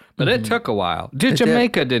together. But it took a while.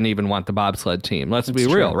 Jamaica didn't even want the bobsled team. Let's be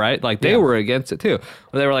real, right? Like they were against it too.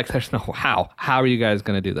 They were like, "There's no how. How are you guys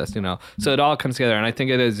going to do this?" You know. So it all comes together, and I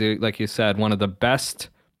think it is, like you said, one of the best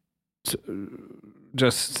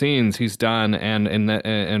just scenes he's done,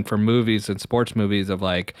 and for movies and sports movies of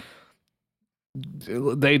like.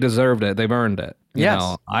 They deserved it. They've earned it. You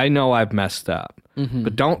know, I know I've messed up,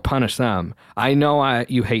 but don't punish them. I know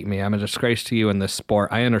you hate me. I'm a disgrace to you in this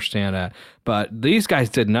sport. I understand that. But these guys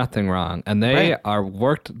did nothing wrong, and they are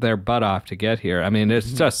worked their butt off to get here. I mean,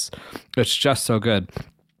 it's just so good.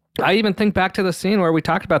 I even think back to the scene where we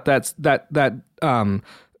talked about that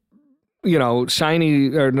you know,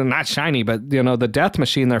 shiny, or not shiny, but you know, the death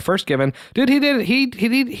machine they're first given. Dude,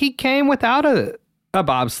 he came without a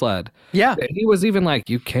bobsled. Yeah. He was even like,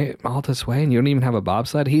 you came all this way and you don't even have a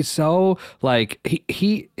bobsled. He's so like,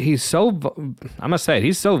 he's so, I'm gonna say it,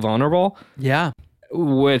 he's so vulnerable. Yeah.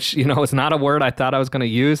 Which, you know, is not a word I thought I was going to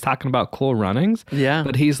use talking about cool runnings. Yeah.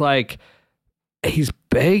 But he's like, he's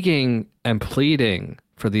begging and pleading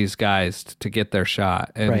for these guys to get their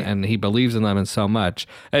shot. And he believes in them in so much.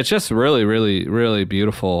 It's just really, really, really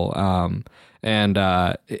beautiful. And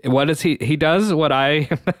what is he does what I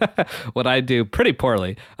what I do pretty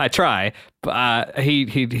poorly. I try, but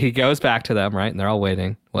he goes back to them, right? And they're all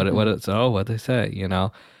waiting. What they say, you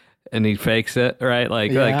know? And he fakes it, right?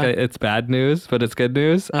 Like it's bad news, but it's good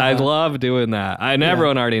news. I love doing that.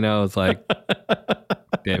 Everyone already knows, like,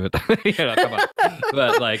 David, you know, come on.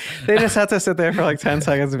 But like, they just have to sit there for like 10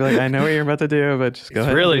 seconds and be like, I know what you're about to do, but just go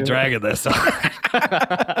ahead. Really dragging this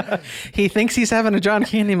on. He thinks he's having a John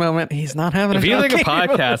Candy moment. He's not having a John Candy moment. If you think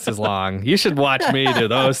a podcast is long, you should watch me do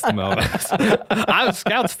those moments. I'm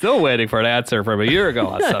Scout's still waiting for an answer from a year ago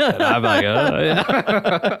on something. I'm like,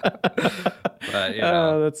 But, you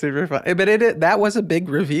know. Oh, that's super fun. But that was a big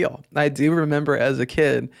reveal. I do remember as a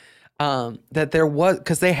kid that there was,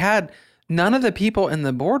 because they had, none of the people in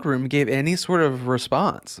the boardroom gave any sort of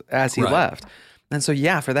response as he left. And so,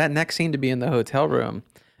 for that next scene to be in the hotel room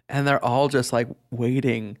and they're all just like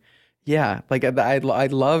waiting. Yeah. Like I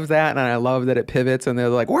love that. And I love that it pivots and they're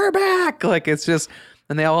like, we're back. Like it's just,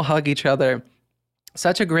 and they all hug each other.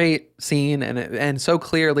 Such a great scene. And so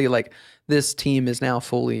clearly like this team is now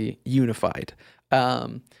fully unified.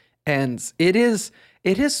 And it is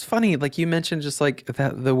funny. Like you mentioned, just like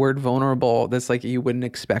that, the word vulnerable, that's like, you wouldn't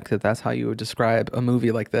expect that that's how you would describe a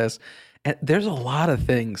movie like this. And there's a lot of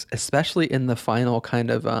things, especially in the final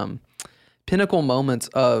kind of, pinnacle moments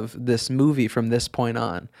of this movie from this point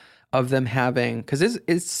on, of them having, because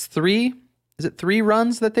it's three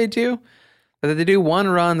runs that they do? That they do one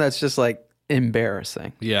run that's just like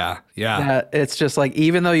embarrassing. Yeah. That it's just like,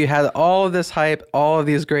 even though you had all of this hype, all of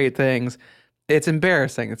these great things, it's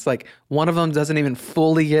embarrassing. It's like one of them doesn't even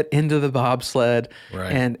fully get into the bobsled,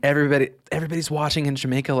 and everybody's watching in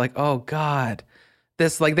Jamaica like, oh God,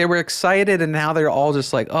 this, like, they were excited and now they're all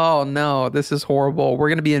just like, oh no, this is horrible. We're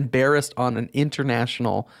going to be embarrassed on an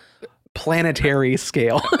international planetary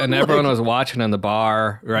scale. And everyone was watching in the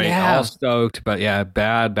bar, right? Yeah. All stoked, but yeah,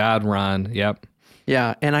 bad run. Yep.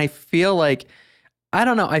 Yeah. And I feel like, I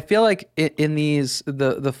don't know, I feel like in these,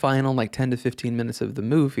 the final like 10 to 15 minutes of the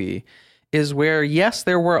movie is where, yes,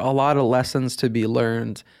 there were a lot of lessons to be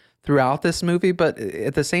learned throughout this movie, but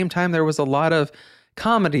at the same time, there was a lot of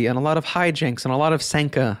comedy and a lot of hijinks and a lot of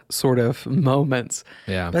Senka sort of moments.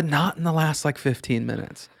 Yeah. But not in the last like 15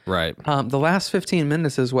 minutes. Right. The last 15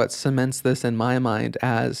 minutes is what cements this in my mind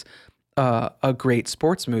as a great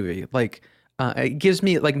sports movie. Like, it gives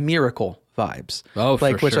me like Miracle vibes. Oh, for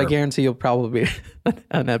like, which I sure. guarantee you'll probably be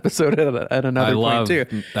an episode at another I point love too.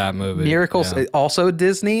 that movie. Miracles, Yeah. also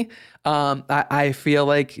Disney. I feel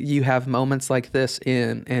like you have moments like this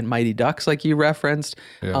in Mighty Ducks, like you referenced.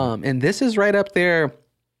 Yeah. And this is right up there.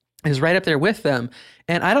 Is right up there with them.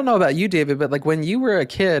 And I don't know about you, David, but like when you were a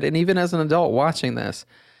kid and even as an adult watching this,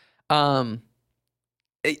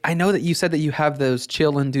 I know that you said that you have those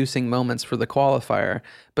chill-inducing moments for the qualifier,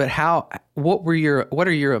 but what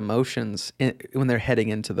are your emotions when they're heading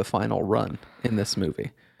into the final run in this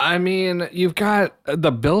movie? I mean, you've got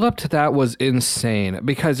the build up to that was insane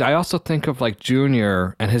because I also think of like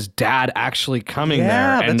Junior and his dad actually coming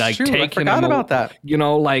there and like true. taking I forgot him, about that. You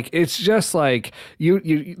know, like it's just like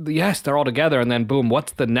yes, they're all together and then boom,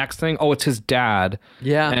 what's the next thing? Oh, it's his dad.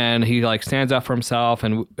 Yeah. And he like stands up for himself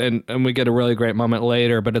and we get a really great moment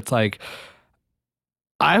later, but it's like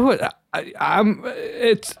it's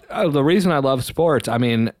the reason I love sports. I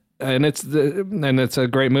mean, and it's a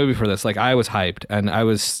great movie for this. Like I was hyped and I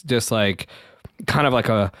was just like kind of like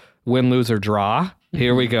a win, lose or draw.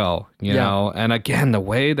 Here we go, you know? And again, the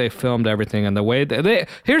way they filmed everything and the way they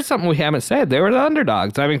here's something we haven't said. They were the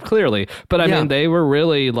underdogs. I mean, clearly, but I mean, they were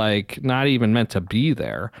really like not even meant to be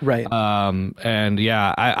there. Right. And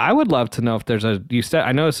yeah, I would love to know if there's you said,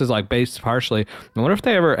 I know this is like based partially. I wonder if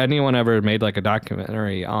anyone ever made like a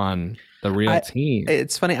documentary on the real team.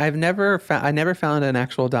 It's funny. I never found an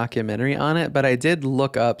actual documentary on it, but I did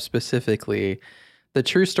look up specifically. The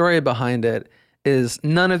true story behind it is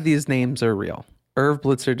none of these names are real. Irv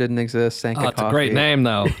Blitzer didn't exist. Sanka It's a great name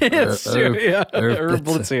though. It's true. Yeah. Irv Irv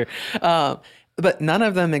Blitzer. But none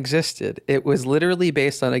of them existed. It was literally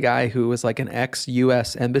based on a guy who was like an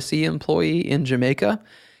ex-US embassy employee in Jamaica.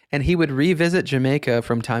 And he would revisit Jamaica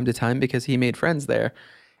from time to time because he made friends there.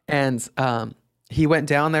 And he went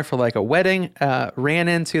down there for like a wedding, ran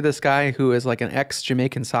into this guy who is like an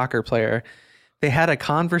ex-Jamaican soccer player. They had a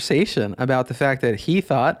conversation about the fact that he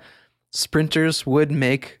thought sprinters would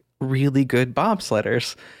make really good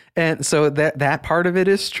bobsledders. And so that part of it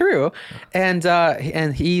is true. And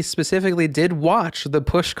he specifically did watch the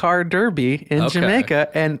push car derby in Jamaica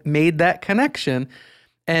and made that connection.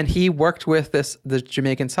 And he worked with the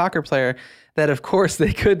Jamaican soccer player that, of course,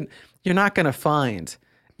 you're not going to find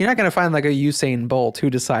like a Usain Bolt who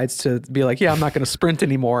decides to be like, yeah, I'm not going to sprint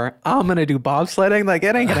anymore. I'm going to do bobsledding. Like,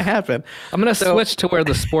 it ain't going to happen. I'm going to switch to where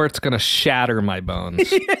the sport's going to shatter my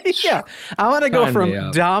bones. Yeah. I want to go Sign from me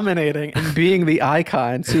up. dominating and being the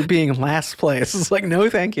icon to being last place. It's like, no,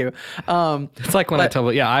 thank you. It's like when I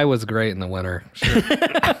tell you, I was great in the winter. Sure.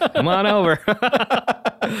 Come on over.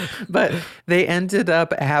 But they ended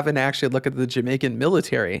up having to actually look at the Jamaican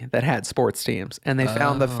military that had sports teams, and they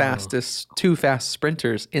found the two fast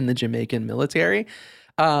sprinters in the Jamaican military.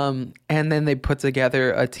 And then they put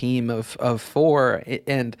together a team of four,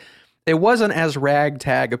 and it wasn't as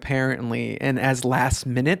ragtag apparently and as last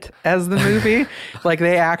minute as the movie. Like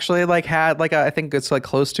they actually like had like I think it's like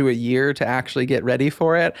close to a year to actually get ready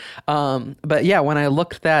for it. But yeah, when I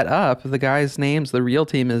looked that up, the guys' names, the real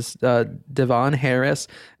team is Devon Harris,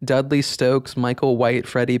 Dudley Stokes, Michael White,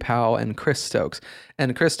 Freddie Powell, and Chris Stokes.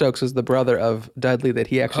 And Chris Stokes was the brother of Dudley that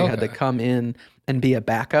he actually had to come in and be a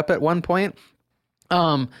backup at one point.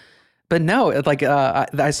 But no, like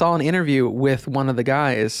I saw an interview with one of the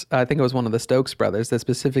guys, I think it was one of the Stokes brothers, that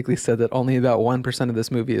specifically said that only about 1% of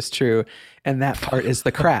this movie is true. And that part is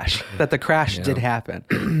the crash, that the crash did happen.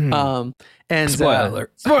 And Spoiler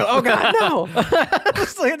alert. Spoiler, oh God, no.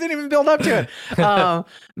 It's like I didn't even build up to it.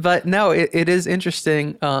 But no, it is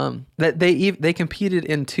interesting that they competed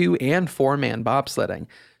in 2- and 4-man bobsledding.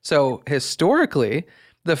 So historically,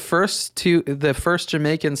 the first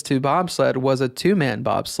Jamaicans to bobsled was a 2-man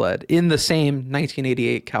bobsled in the same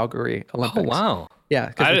 1988 Calgary Olympics. Oh, wow. Yeah,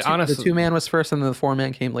 because honestly, the 2-man was first and then the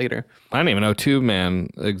 4-man came later. I didn't even know 2-man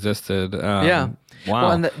existed. Yeah. Wow.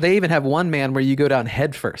 Well, and they even have 1-man where you go down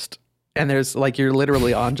head first. And there's like, you're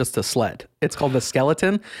literally on just a sled. It's called the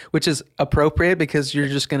skeleton, which is appropriate because you're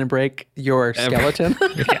just going to break your skeleton.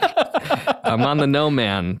 I'm on the no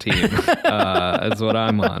man team. Is what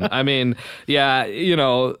I'm on. I mean, yeah,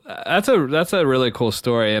 that's a really cool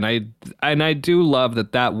story, and I do love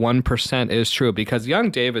that 1% is true, because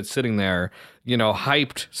young David's sitting there,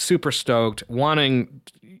 hyped, super stoked, wanting.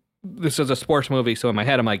 This is a sports movie, so in my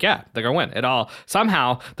head I'm like, yeah, they're gonna win.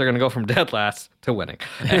 Somehow they're gonna go from dead last to winning.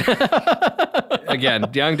 Again,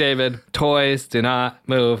 young David, toys do not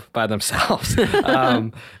move by themselves.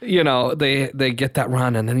 They get that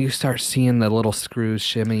run, and then you start seeing the little screws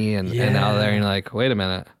shimmy and out there, and you're like, wait a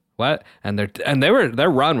minute, what? And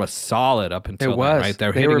their run was solid up until then, right?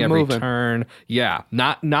 They're hitting every turn,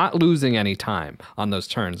 not losing any time on those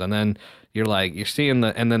turns, and then. You're seeing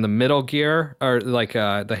and then the middle gear, or like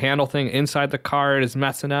the handle thing inside the cart is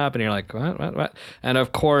messing up, and you're like, what? And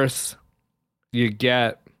of course,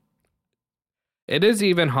 it is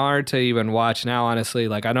even hard to even watch now, honestly.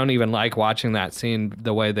 Like, I don't even like watching that scene,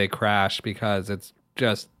 the way they crash, because it's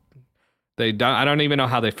just, I don't even know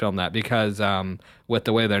how they filmed that, because with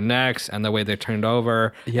the way their necks and the way they're turned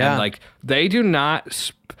over, and like, they do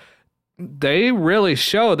not, they really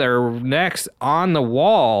show their necks on the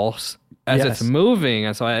walls as it's moving,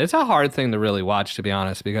 and so it's a hard thing to really watch, to be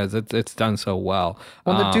honest, because it's done so well.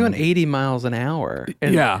 Well, they're doing 80 miles an hour.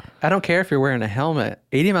 And I don't care if you're wearing a helmet.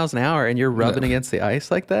 80 miles an hour, and you're rubbing against the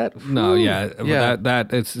ice like that. No,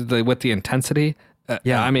 that it's with the intensity.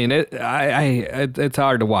 I mean, it's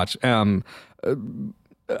hard to watch. I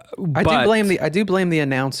do blame the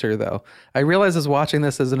announcer, though. I realize as watching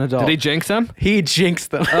this as an adult. Did he jinx them? He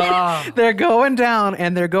jinxed them. Oh. They're going down,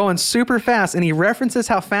 and they're going super fast, and he references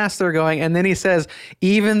how fast they're going, and then he says,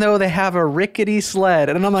 even though they have a rickety sled.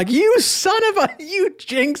 And I'm like, you you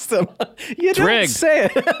jinxed them. You didn't rigged. Say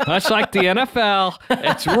it. Much like the NFL,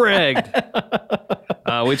 it's rigged.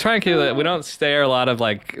 We try and keep it, we don't stare a lot of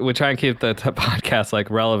we try and keep the podcast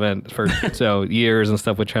relevant for years and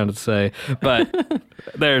stuff we're trying to say, but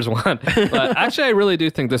there's one. But actually, I really do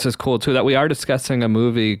think this is cool too, that we are discussing a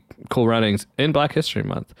movie, Cool Runnings, in Black History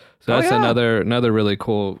Month. So that's another really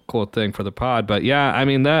cool thing for the pod. But yeah, I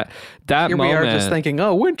mean that Here moment. We are just thinking,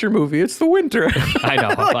 winter movie. It's the winter. I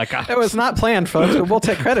know. That was not planned, folks, but we'll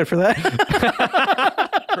take credit for that.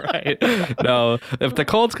 Right. No, if the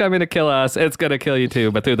cold's coming to kill us, it's going to kill you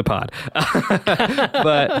too, but through the pod.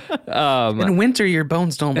 But in winter, your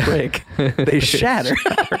bones don't break. They shatter.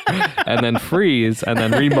 And then freeze and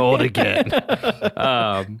then remold again.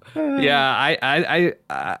 I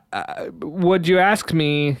would you ask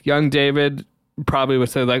me, young David probably would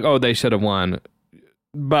say they should have won.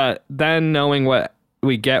 But then knowing what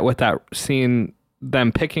we get with that scene,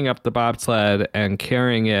 them picking up the bobsled and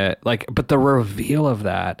carrying it, but the reveal of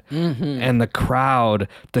that and the crowd,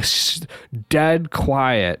 dead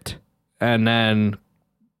quiet, and then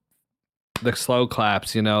the slow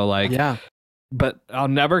claps, But I'll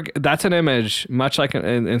never, that's an image, much like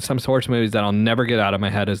in some sports movies, that I'll never get out of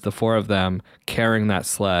my head, is the four of them carrying that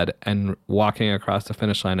sled and walking across the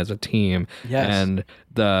finish line as a team. Yes. And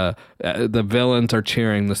the villains are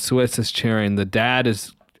cheering, the Swiss is cheering, the dad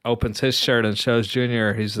opens his shirt and shows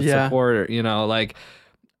Junior he's a supporter, would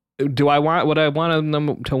I want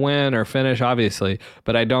them to win or finish? Obviously,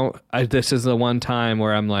 but I don't. This is the one time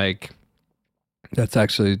where I'm like, that's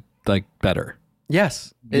actually better.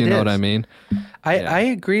 Yes, you know what I mean. I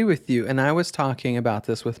agree with you, and I was talking about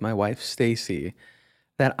this with my wife Stacy,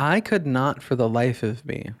 that I could not for the life of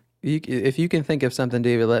me. If you can think of something,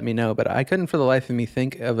 David, let me know. But I couldn't for the life of me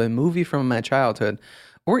think of a movie from my childhood,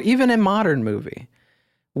 or even a modern movie,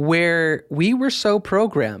 where we were so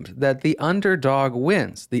programmed that the underdog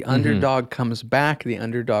wins, the underdog comes back, the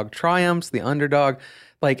underdog triumphs, the underdog,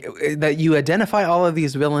 that you identify all of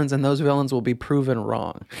these villains and those villains will be proven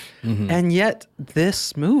wrong. And yet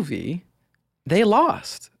this movie, they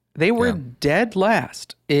lost. They were dead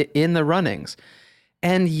last in the runnings.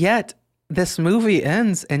 And yet this movie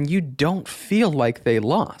ends and you don't feel like they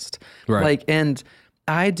lost. Right. And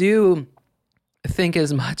I do think,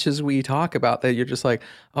 as much as we talk about that, you're just like,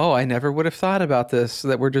 oh, I never would have thought about this,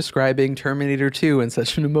 that we're describing Terminator 2 in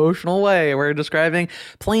such an emotional way. We're describing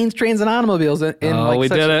planes, trains, and automobiles in we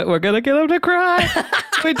did it. We're going to get them to cry.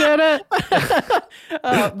 We did it.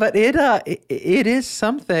 But it is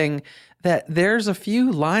something that there's a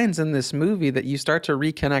few lines in this movie that you start to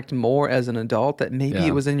reconnect more as an adult, that maybe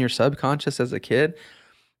it was in your subconscious as a kid,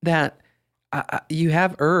 that you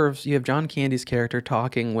have Irv's, you have John Candy's character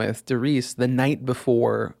talking with Derice the night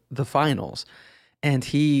before the finals. And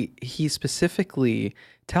he specifically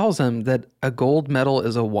tells him that a gold medal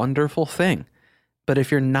is a wonderful thing. But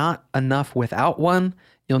if you're not enough without one,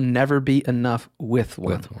 you'll never be enough with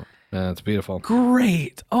one. Yeah, it's beautiful.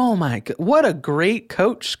 Great. Oh my God. What a great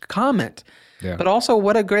coach comment. Yeah. But also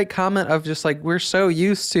what a great comment of just like, we're so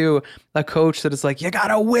used to a coach that is like, you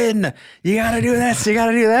gotta win. You gotta do this. You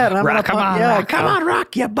gotta do that. And I'm Rock, come on, yeah, Rock, come on,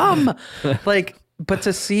 Rock, you bum. Like, but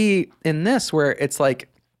to see in this where it's like,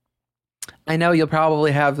 I know you'll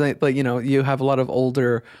probably have like, you know, you have a lot of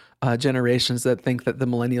older generations that think that the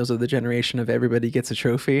millennials are the generation of everybody gets a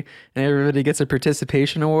trophy and everybody gets a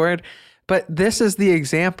participation award. But this is the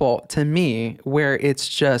example to me where it's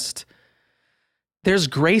just, there's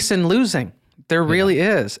grace in losing. There really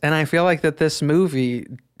is. And I feel like that this movie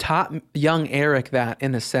taught young Eric that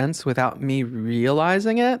in a sense without me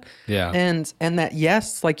realizing it. Yeah. And that,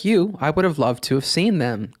 yes, like you, I would have loved to have seen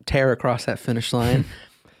them tear across that finish line,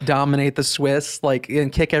 dominate the Swiss, like, and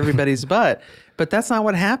kick everybody's butt. But that's not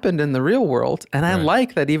what happened in the real world. And I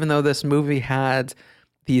like that even though this movie had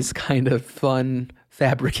these kind of fun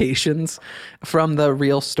fabrications from the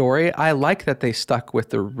real story, I like that they stuck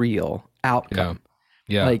with the real outcome.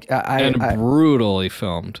 Yeah. Like and brutally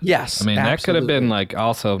filmed. Yes. I mean, that could have been like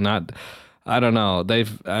also not, I don't know. They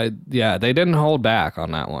didn't hold back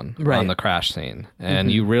on that one, on the crash scene.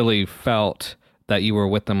 And you really felt that you were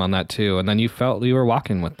with them on that too. And then you felt you were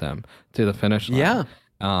walking with them to the finish line.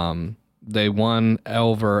 Yeah. They won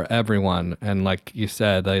over everyone. And like you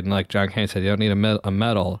said, like John Kane said, you don't need a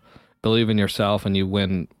medal. Believe in yourself and you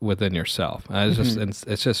win within yourself. It's just,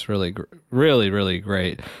 it's just really, really, really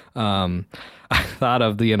great. I thought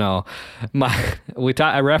of the,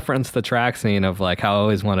 I referenced the track scene of like how I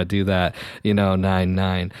always want to do that,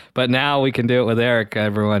 9-9. But now we can do it with Eric.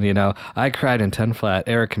 Everyone, I cried in 10 flat.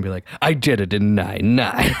 Eric can be like, I did it in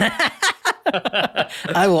 9-9.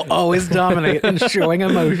 I will always dominate in showing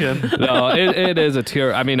emotion. No, it is a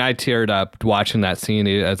tear. I mean, I teared up watching that scene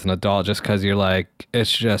as an adult just because you're like,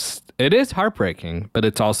 it is heartbreaking, but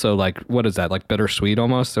it's also like, what is that? Like bittersweet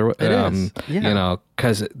almost? Or, it is. Yeah.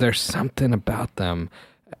 Because there's something about them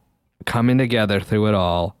coming together through it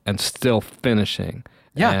all and still finishing.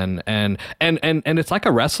 Yeah. And it's like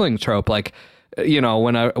a wrestling trope. Like,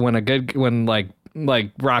 when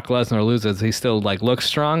Brock Lesnar loses, he still like looks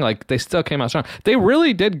strong. Like they still came out strong. They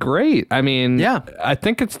really did great. I mean, yeah. I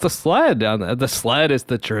think it's the sled. The sled is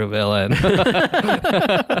the true villain.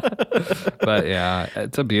 But yeah,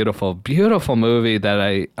 it's a beautiful, beautiful movie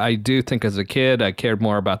that I do think as a kid I cared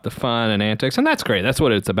more about the fun and antics, and that's great. That's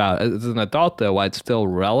what it's about. As an adult, though, why it's still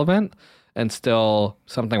relevant and still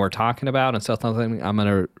something we're talking about, and still something I'm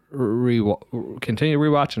gonna continue to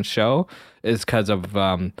rewatch and show is because of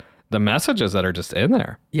the messages that are just in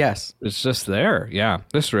there. Yes. It's just there. Yeah.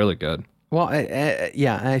 This is really good. Well,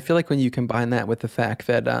 I feel like when you combine that with the fact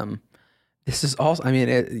that this is also, I mean,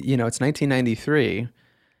 it's 1993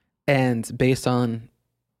 and based on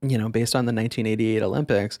the 1988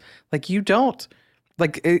 Olympics, like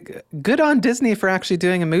good on Disney for actually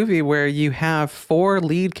doing a movie where you have 4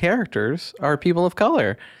 lead characters are people of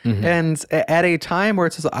color. Mm-hmm. And at a time where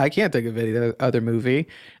it says, I can't think of any other movie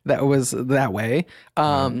that was that way.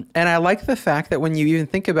 And I like the fact that when you even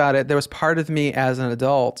think about it, there was part of me as an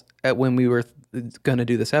adult when we were going to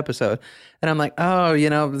do this episode. And I'm like, oh,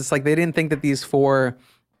 it's like they didn't think that these 4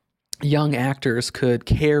 young actors could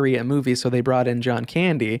carry a movie. So they brought in John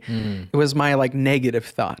Candy. It was my like negative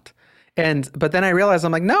thought. But then I realized,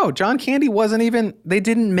 I'm like, no, John Candy they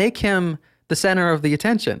didn't make him the center of the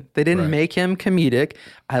attention. They didn't make him comedic.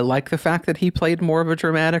 I like the fact that he played more of a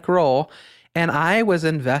dramatic role. And I was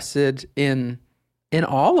invested in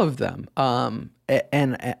all of them.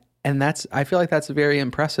 And I feel like that's very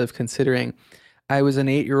impressive considering I was an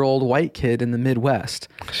 8-year-old white kid in the Midwest.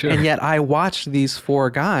 Sure. And yet I watched these 4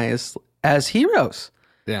 guys as heroes.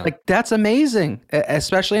 Yeah. Like that's amazing,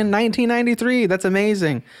 especially in 1993. That's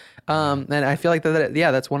amazing. And I feel like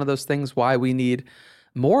that's one of those things why we need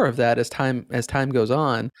more of that as time goes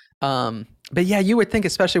on. But yeah, you would think,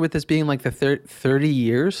 especially with this being like the 30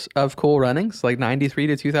 years of Cool Runnings, like 93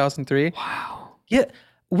 to 2003. Wow. Yeah.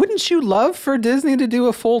 Wouldn't you love for Disney to do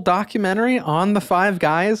a full documentary on the 5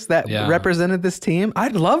 guys that represented this team?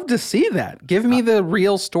 I'd love to see that. Give me the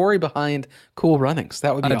real story behind Cool Runnings.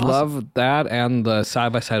 That would be awesome. I'd love that and the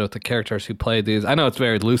side-by-side with the characters who played these. I know it's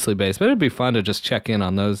very loosely based, but it'd be fun to just check in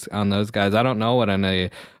on those guys. I don't know what any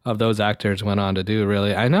of those actors went on to do,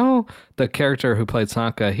 really. I know the character who played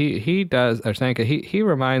Sanka, he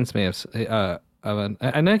reminds me of...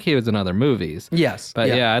 I think he was in other movies. Yes, but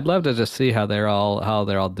yeah, I'd love to just see how they're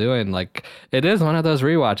all doing. Like it is one of those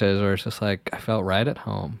rewatches where it's just like I felt right at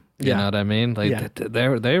home. You know what I mean? Like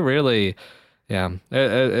they really,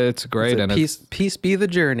 it's great. Peace be the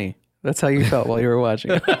journey. That's how you felt while you were watching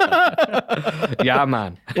it. Yeah,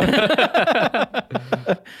 man.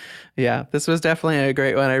 Yeah, this was definitely a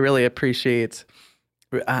great one. I really appreciate,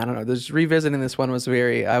 I don't know, just revisiting this one was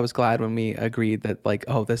I was glad when we agreed that like,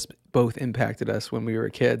 oh, this both impacted us when we were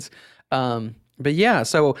kids. But yeah,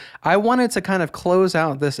 so I wanted to kind of close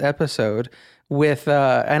out this episode with,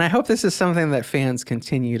 and I hope this is something that fans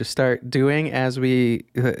continue to start doing as we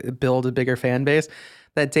build a bigger fan base,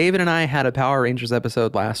 that David and I had a Power Rangers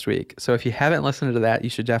episode last week. So if you haven't listened to that, you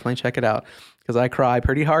should definitely check it out, because I cry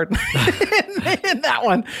pretty hard in that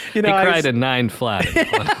one. You know, he cried a 9 flat.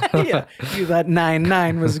 Yeah, that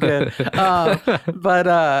 9-9 was good.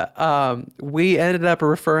 But we ended up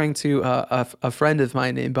referring to a friend of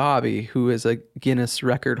mine named Bobby, who is a Guinness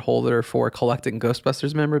record holder for collecting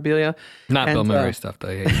Ghostbusters memorabilia. Not Bill Murray stuff,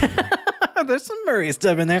 though. There's some Murray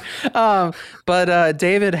stuff in there. But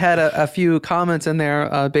David had a few comments in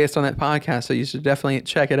there based on that podcast, so you should definitely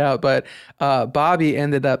check it out. But Bobby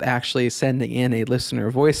ended up actually sending in a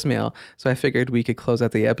listener voicemail, so I figured we could close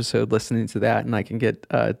out the episode listening to that, and I can get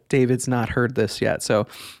David's not heard this yet. So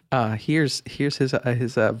here's his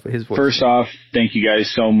voice. First off, thank you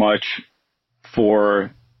guys so much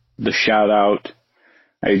for the shout out.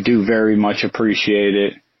 I do very much appreciate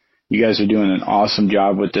it. You guys are doing an awesome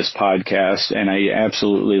job with this podcast, and I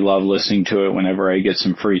absolutely love listening to it whenever I get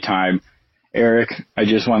some free time. Eric, I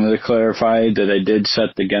just wanted to clarify that I did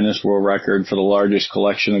set the Guinness World Record for the largest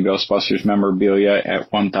collection of Ghostbusters memorabilia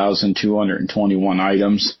at 1,221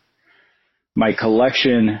 items. My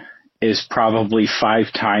collection is probably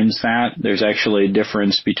 5 times that. There's actually a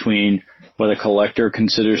difference between what a collector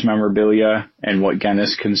considers memorabilia and what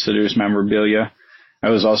Guinness considers memorabilia. I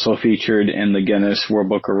was also featured in the Guinness World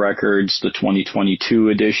Book of Records, the 2022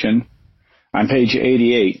 edition. On page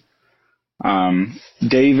 88,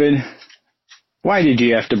 David, why did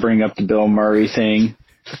you have to bring up the Bill Murray thing?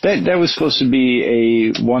 That was supposed to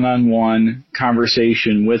be a one-on-one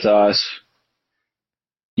conversation with us.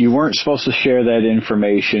 You weren't supposed to share that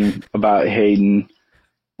information about Hayden.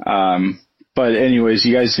 But anyways,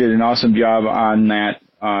 you guys did an awesome job on that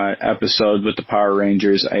episode with the Power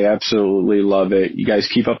Rangers. I absolutely love it. You guys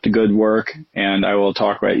keep up the good work, and I will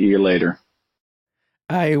talk about you later.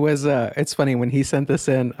 I was, it's funny, when he sent this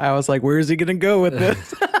in, I was like, where is he going to go with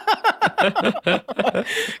this?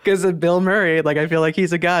 Because of Bill Murray, like, I feel like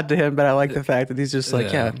he's a god to him, but I like the fact that he's just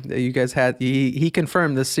like, yeah you guys had, he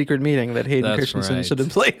confirmed this secret meeting that Hayden Christensen should have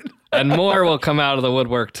played. And more will come out of the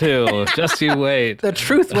woodwork too. Just you wait. The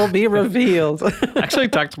truth will be revealed. I actually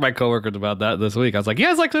talked to my coworkers about that this week. I was like, you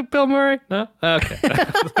guys like Bill Murray? No? Okay.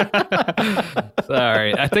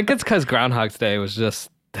 Sorry. I think it's because Groundhog's Day was just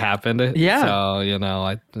happened. Yeah. So, you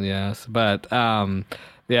know, yes. But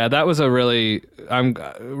yeah, that was really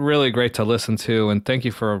great to listen to. And thank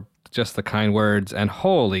you for just the kind words. And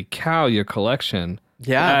holy cow, your collection.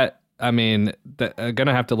 Yeah. I'm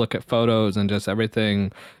gonna have to look at photos and just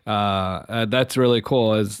everything. That's really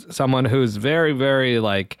cool. As someone who's very, very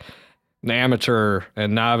like amateur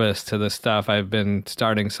and novice to this stuff, I've been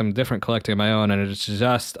starting some different collecting of my own, and it's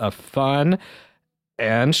just a fun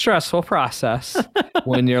and stressful process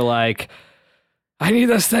when you're like, I need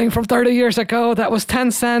this thing from 30 years ago that was 10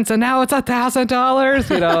 cents and now it's $1,000.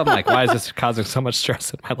 You know, I'm like, why is this causing so much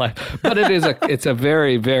stress in my life? But it's a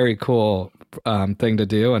very, very cool thing to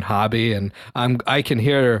do and hobby, and I can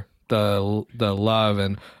hear the love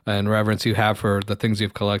and reverence you have for the things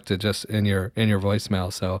you've collected just in your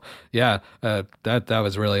voicemail. So yeah, that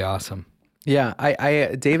was really awesome. Yeah,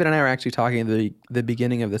 I David and I were actually talking at the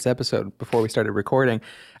beginning of this episode before we started recording.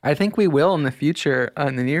 I think we will in the future,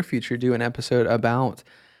 in the near future, do an episode about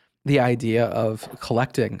the idea of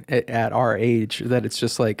collecting at our age, that it's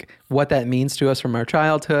just like what that means to us from our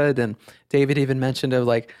childhood. And David even mentioned of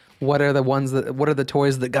like, what are the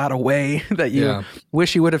toys that got away that you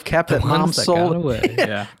wish you would have kept, that mom sold away?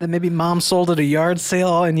 Yeah. That maybe mom sold at a yard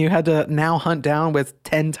sale and you had to now hunt down with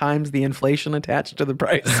 10 times the inflation attached to the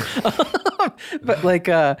price. But like,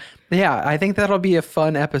 I think that'll be a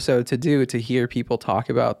fun episode to do, to hear people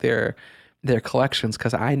talk about their collections.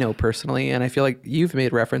 Cause I know personally, and I feel like you've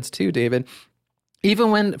made reference to, David,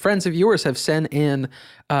 even when friends of yours have sent in,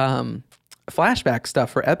 flashback stuff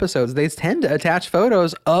for episodes, they tend to attach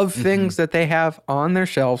photos of things that they have on their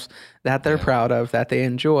shelves that they're proud of, that they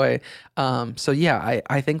enjoy. So yeah,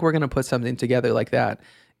 I think we're going to put something together like that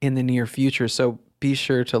in the near future. So be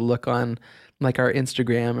sure to look on like our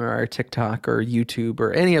Instagram or our TikTok or YouTube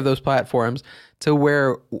or any of those platforms, to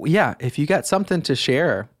where, if you got something to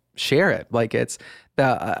share it. Like it's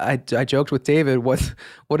I joked with David, what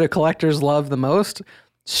do collectors love the most?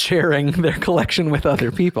 Sharing their collection with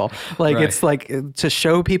other people. Like it's like to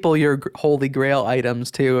show people your holy grail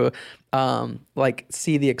items, to like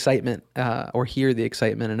see the excitement or hear the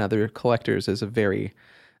excitement in other collectors is a very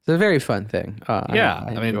fun thing.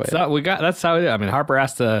 I mean, that's how. I mean, Harper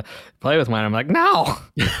asked to play with mine. I'm like, no.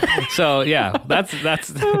 So yeah, that's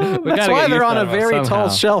why they're on a very tall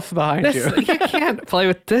shelf behind you. You can't play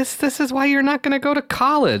with this. This is why you're not going to go to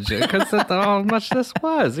college, because of how much this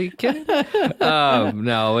was. Are you kidding?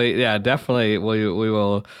 No, definitely we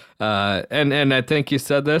will. And I think you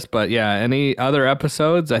said this, but yeah, any other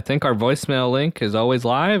episodes, I think our voicemail link is always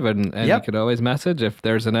live, and you could always message if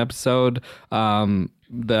there's an episode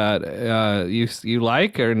that you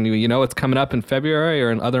like, or you know it's coming up in February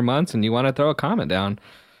or in other months, and you want to throw a comment down.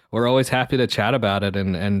 We're always happy to chat about it,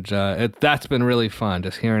 and that's been really fun,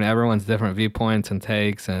 just hearing everyone's different viewpoints and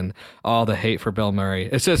takes, and all the hate for Bill Murray.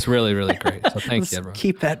 It's just really, really great. So thank you, everyone.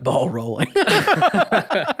 Keep that ball rolling.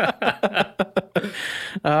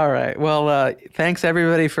 All right. Well, thanks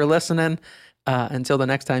everybody for listening. Until the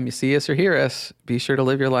next time you see us or hear us, be sure to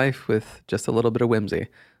live your life with just a little bit of whimsy.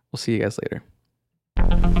 We'll see you guys later.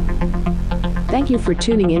 Thank you for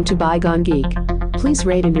tuning in to Bygone Geek. Please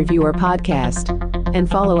rate and review our podcast, and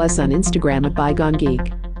follow us on Instagram at Bygone Geek.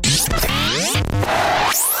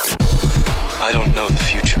 I don't know the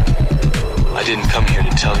future. I didn't come here to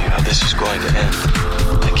tell you how this is going to end.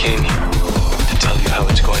 I came here to tell you how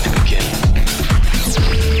it's going to